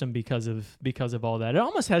streamlined system because of all that. It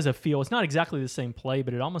almost has a feel. It's not exactly the same play,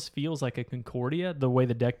 but it almost feels like a Concordia, the way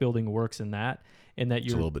the deck building works in that. And that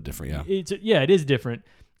it's a little bit different, yeah. It is different.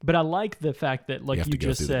 But I like the fact that, like you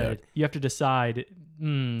just said, you have to decide,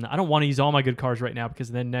 I don't want to use all my good cards right now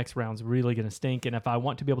because then next round's really going to stink. And if I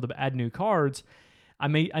want to be able to add new cards, I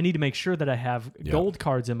need to make sure that I have gold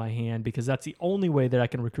cards in my hand, because that's the only way that I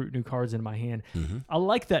can recruit new cards in my hand. Mm-hmm. I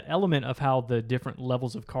like that element of how the different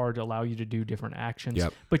levels of cards allow you to do different actions,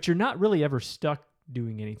 but you're not really ever stuck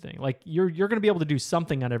doing anything. Like you're going to be able to do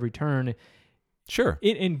something on every turn. Sure.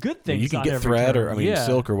 In good things, you can get thread or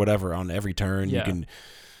silk or whatever on every turn. You can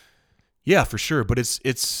Yeah, for sure. But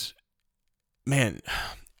it's man,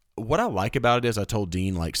 what I like about it is I told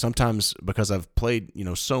Dean, like, sometimes because I've played,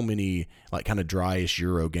 so many like kind of dryish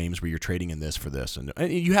Euro games where you're trading in this for this, and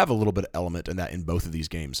you have a little bit of element in that in both of these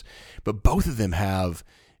games, but both of them have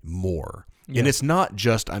more. Yeah. And it's not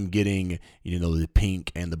just I'm getting, the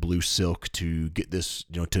pink and the blue silk to get this,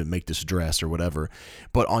 to make this dress or whatever.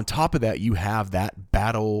 But on top of that, you have that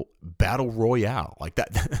battle royale, like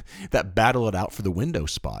that battle it out for the window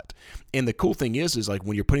spot. And the cool thing is like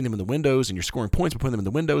when you're putting them in the windows and you're scoring points by putting them in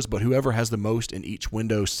the windows, but whoever has the most in each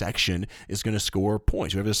window section is going to score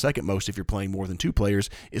points. Whoever has the second most, if you're playing more than 2 players,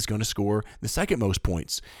 is going to score the second most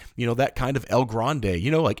points. That kind of El Grande,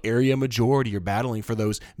 like area majority, you're battling for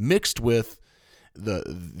those mixed with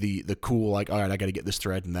the cool, like, all right, I got to get this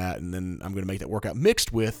thread and that, and then I'm going to make that work out,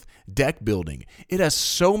 mixed with deck building. It has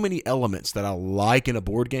so many elements that I like in a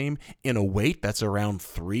board game in a weight that's around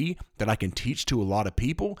 3 that I can teach to a lot of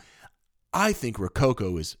people. I think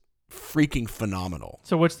Rococo is freaking phenomenal.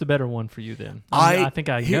 So what's the better one for you then? I think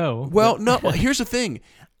I know. Well, no, here's the thing.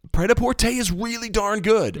 Pret-a-Porter is really darn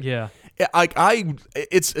good. Yeah.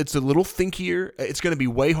 It's a little thinkier. It's going to be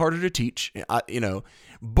way harder to teach,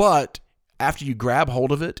 but after you grab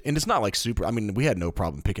hold of it, and it's not like super, we had no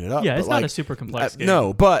problem picking it up. Yeah, it's not a super complex game.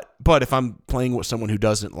 No, but if I'm playing with someone who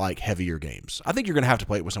doesn't like heavier games, I think you're going to have to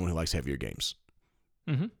play it with someone who likes heavier games.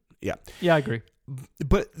 Mm-hmm. Yeah. Yeah, I agree.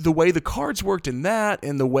 But the way the cards worked in that,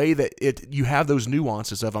 and the way that you have those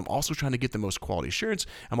nuances of, I'm also trying to get the most quality assurance.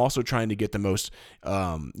 I'm also trying to get the most,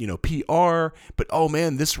 PR. But oh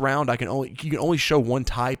man, this round you can only show one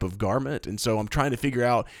type of garment, and so I'm trying to figure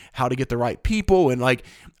out how to get the right people. And like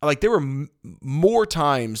there were more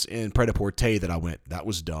times in Pret-a-Porter that I went, that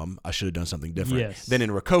was dumb. I should have done something different. Yes. Then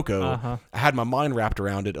in Rococo, I had my mind wrapped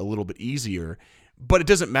around it a little bit easier. But it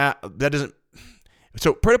doesn't matter.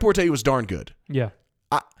 So Pret-a-Porter was darn good. Yeah.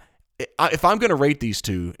 If I'm going to rate these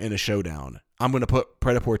two in a showdown, I'm going to put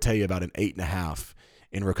Pret-a-Porter about an 8.5,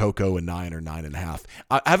 in Rococo a 9 or 9.5.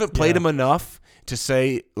 I haven't played them enough to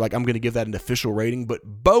say like I'm going to give that an official rating, but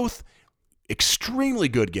both extremely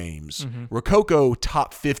good games. Mm-hmm. Rococo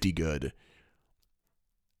top 50 good.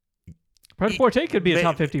 Pret-a-Porter could be a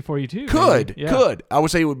top 50 for you too. Could. I would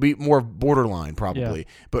say it would be more borderline probably. Yeah.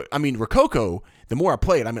 But Rococo, the more I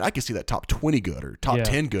play it, I can see that top 20 good or top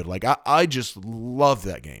 10 good. Like I just love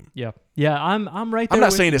that game. Yeah. Yeah, I'm right there. I'm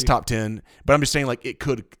not saying it's top 10, but I'm just saying like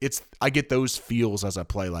I get those feels as I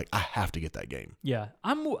play, like I have to get that game. Yeah.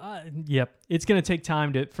 Yep. It's going to take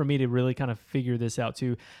time for me to really kind of figure this out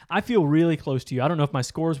too. I feel really close to you. I don't know if my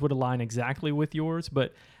scores would align exactly with yours,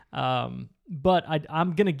 but I'm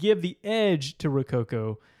going to give the edge to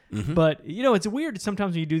Rococo. Mm-hmm. But, it's weird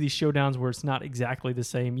sometimes when you do these showdowns where it's not exactly the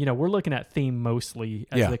same. We're looking at theme mostly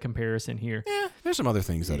as the comparison here. Yeah, there's some other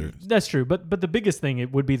things that are... That's true. But the biggest thing,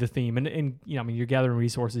 it would be the theme. And you're gathering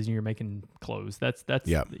resources and you're making clothes. That's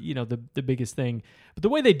the biggest thing. But the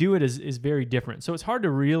way they do it is very different. So it's hard to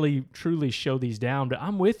really, truly show these down. But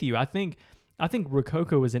I'm with you. I think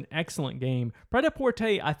Rococo is an excellent game.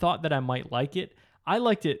 Pret-a-Porter, I thought that I might like it. I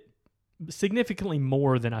liked it significantly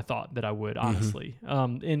more than I thought that I would, honestly.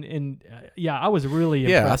 Mm-hmm. I was really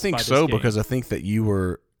impressed. Yeah, I think so, because I think that you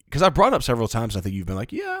were, because I brought up several times, I think you've been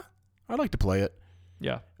like, yeah, I'd like to play it.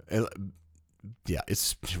 Yeah. Yeah,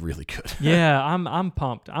 it's really good. Yeah, I'm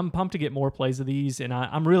pumped. I'm pumped to get more plays of these, and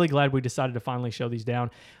I'm really glad we decided to finally show these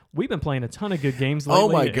down. We've been playing a ton of good games lately. Oh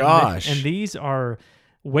my gosh. And these are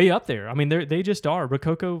way up there. They just are.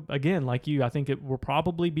 Rococo, again, like you, I think it will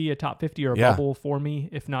probably be a top 50 or a bubble for me.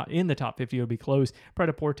 If not in the top 50, it would be close.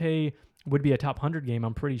 Pret-a-Porter would be a top 100 game,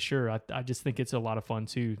 I'm pretty sure. I just think it's a lot of fun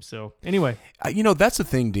too. So anyway. That's the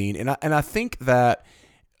thing, Dean. And I think that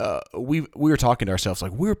we were talking to ourselves,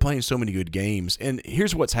 like, we're playing so many good games. And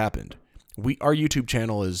here's what's happened. Our YouTube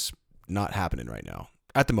channel is not happening right now.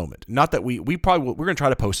 At the moment. Not that we're going to try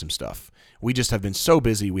to post some stuff. We just have been so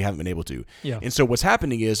busy we haven't been able to. Yeah. And so what's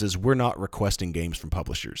happening is we're not requesting games from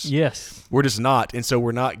publishers. Yes. We're just not. And so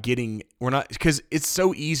we're not because it's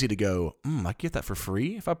so easy to go, I can get that for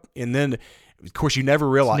free and then of course you never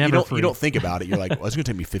realize you don't think about it. You're like, well, it's going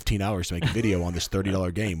to take me 15 hours to make a video on this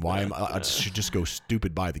 $30 game. Why I should just go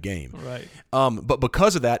stupid buy the game. Right. But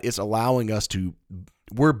because of that, it's allowing us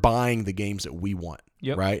we're buying the games that we want.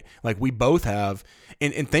 Yep. Right? Like we both have,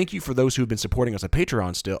 and thank you for those who've been supporting us on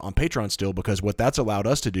Patreon still, because what that's allowed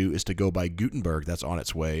us to do is to go buy Gutenberg, that's on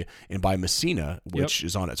its way, and buy Messina, which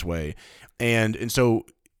is on its way. And so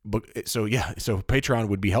Patreon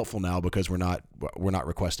would be helpful now because we're not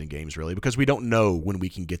requesting games really, because we don't know when we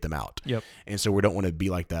can get them out. Yep. And so we don't want to be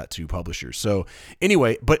like that to publishers. So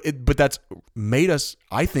anyway, but that's made us,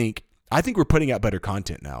 I think we're putting out better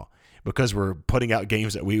content now. because we're putting out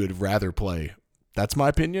games that we would rather play. That's my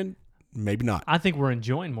opinion. Maybe not. I think we're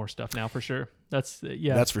enjoying more stuff now for sure. That's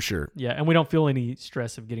for sure. Yeah, and we don't feel any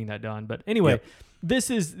stress of getting that done. But anyway, Yep. this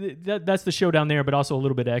is that's the show down there, but also a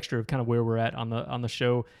little bit extra of kind of where we're at on the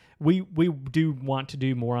show. We do want to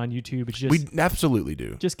do more on YouTube. It's just We absolutely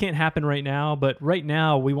do. just can't happen right now. But right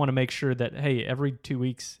now, we want to make sure that, hey, every 2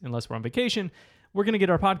 weeks, unless we're on vacation, we're going to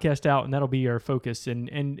get our podcast out, and that'll be our focus.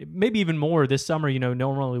 And maybe even more this summer.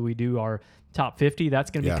 Normally we do our top 50.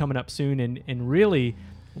 That's going to be coming up soon. And really,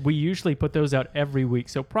 we usually put those out every week.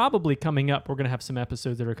 So probably coming up, we're going to have some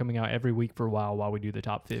episodes that are coming out every week for a while we do the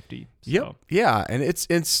top 50. So. Yep. Yeah, and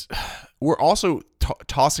it's we're also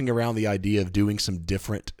tossing around the idea of doing some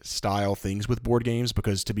different style things with board games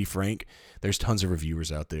because, to be frank, there's tons of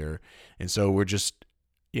reviewers out there, and so we're just,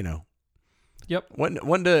 Yep.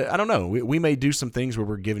 One to, I don't know. We may do some things where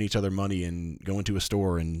we're giving each other money and going to a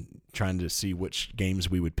store and trying to see which games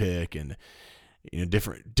we would pick, and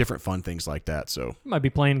different fun things like that. So Might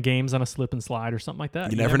be playing games on a slip and slide or something like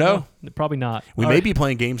that. You never know. Probably not. we may be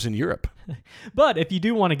playing games in Europe. But if you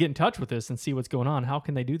do want to get in touch with us and see what's going on, how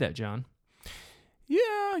can they do that, John?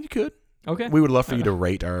 Yeah, you could. Okay. We would love for you to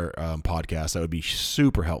rate our podcast. That would be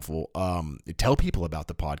super helpful. Tell people about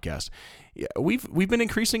the podcast. Yeah, we've been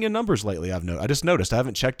increasing in numbers lately. I just noticed. I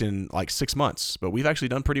haven't checked in like 6 months, but we've actually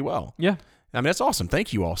done pretty well. Yeah. I mean, that's awesome.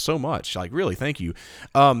 Thank you all so much. Like, really, thank you.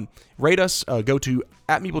 Rate us. Go to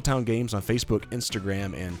 @Meepletown Games on Facebook,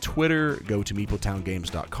 Instagram, and Twitter. Go to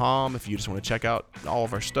meepletowngames.com if you just want to check out all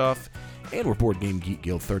of our stuff. And we're Board Game Geek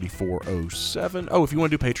Guild 3407. Oh, if you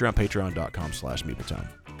want to do Patreon, patreon.com/Meepletown.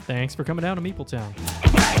 Thanks for coming down to Meepletown.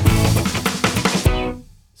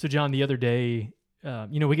 So, John, the other day,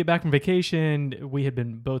 we get back from vacation. We had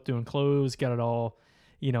been both doing clothes, got it all,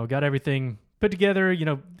 got everything put together.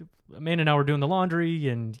 Amanda and I were doing the laundry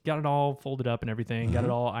and got it all folded up and everything, got it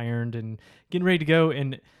all ironed and getting ready to go.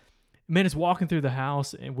 And Amanda's walking through the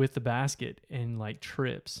house and with the basket and like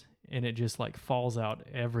trips, and it just like falls out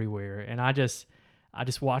everywhere. And I just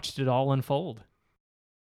watched it all unfold.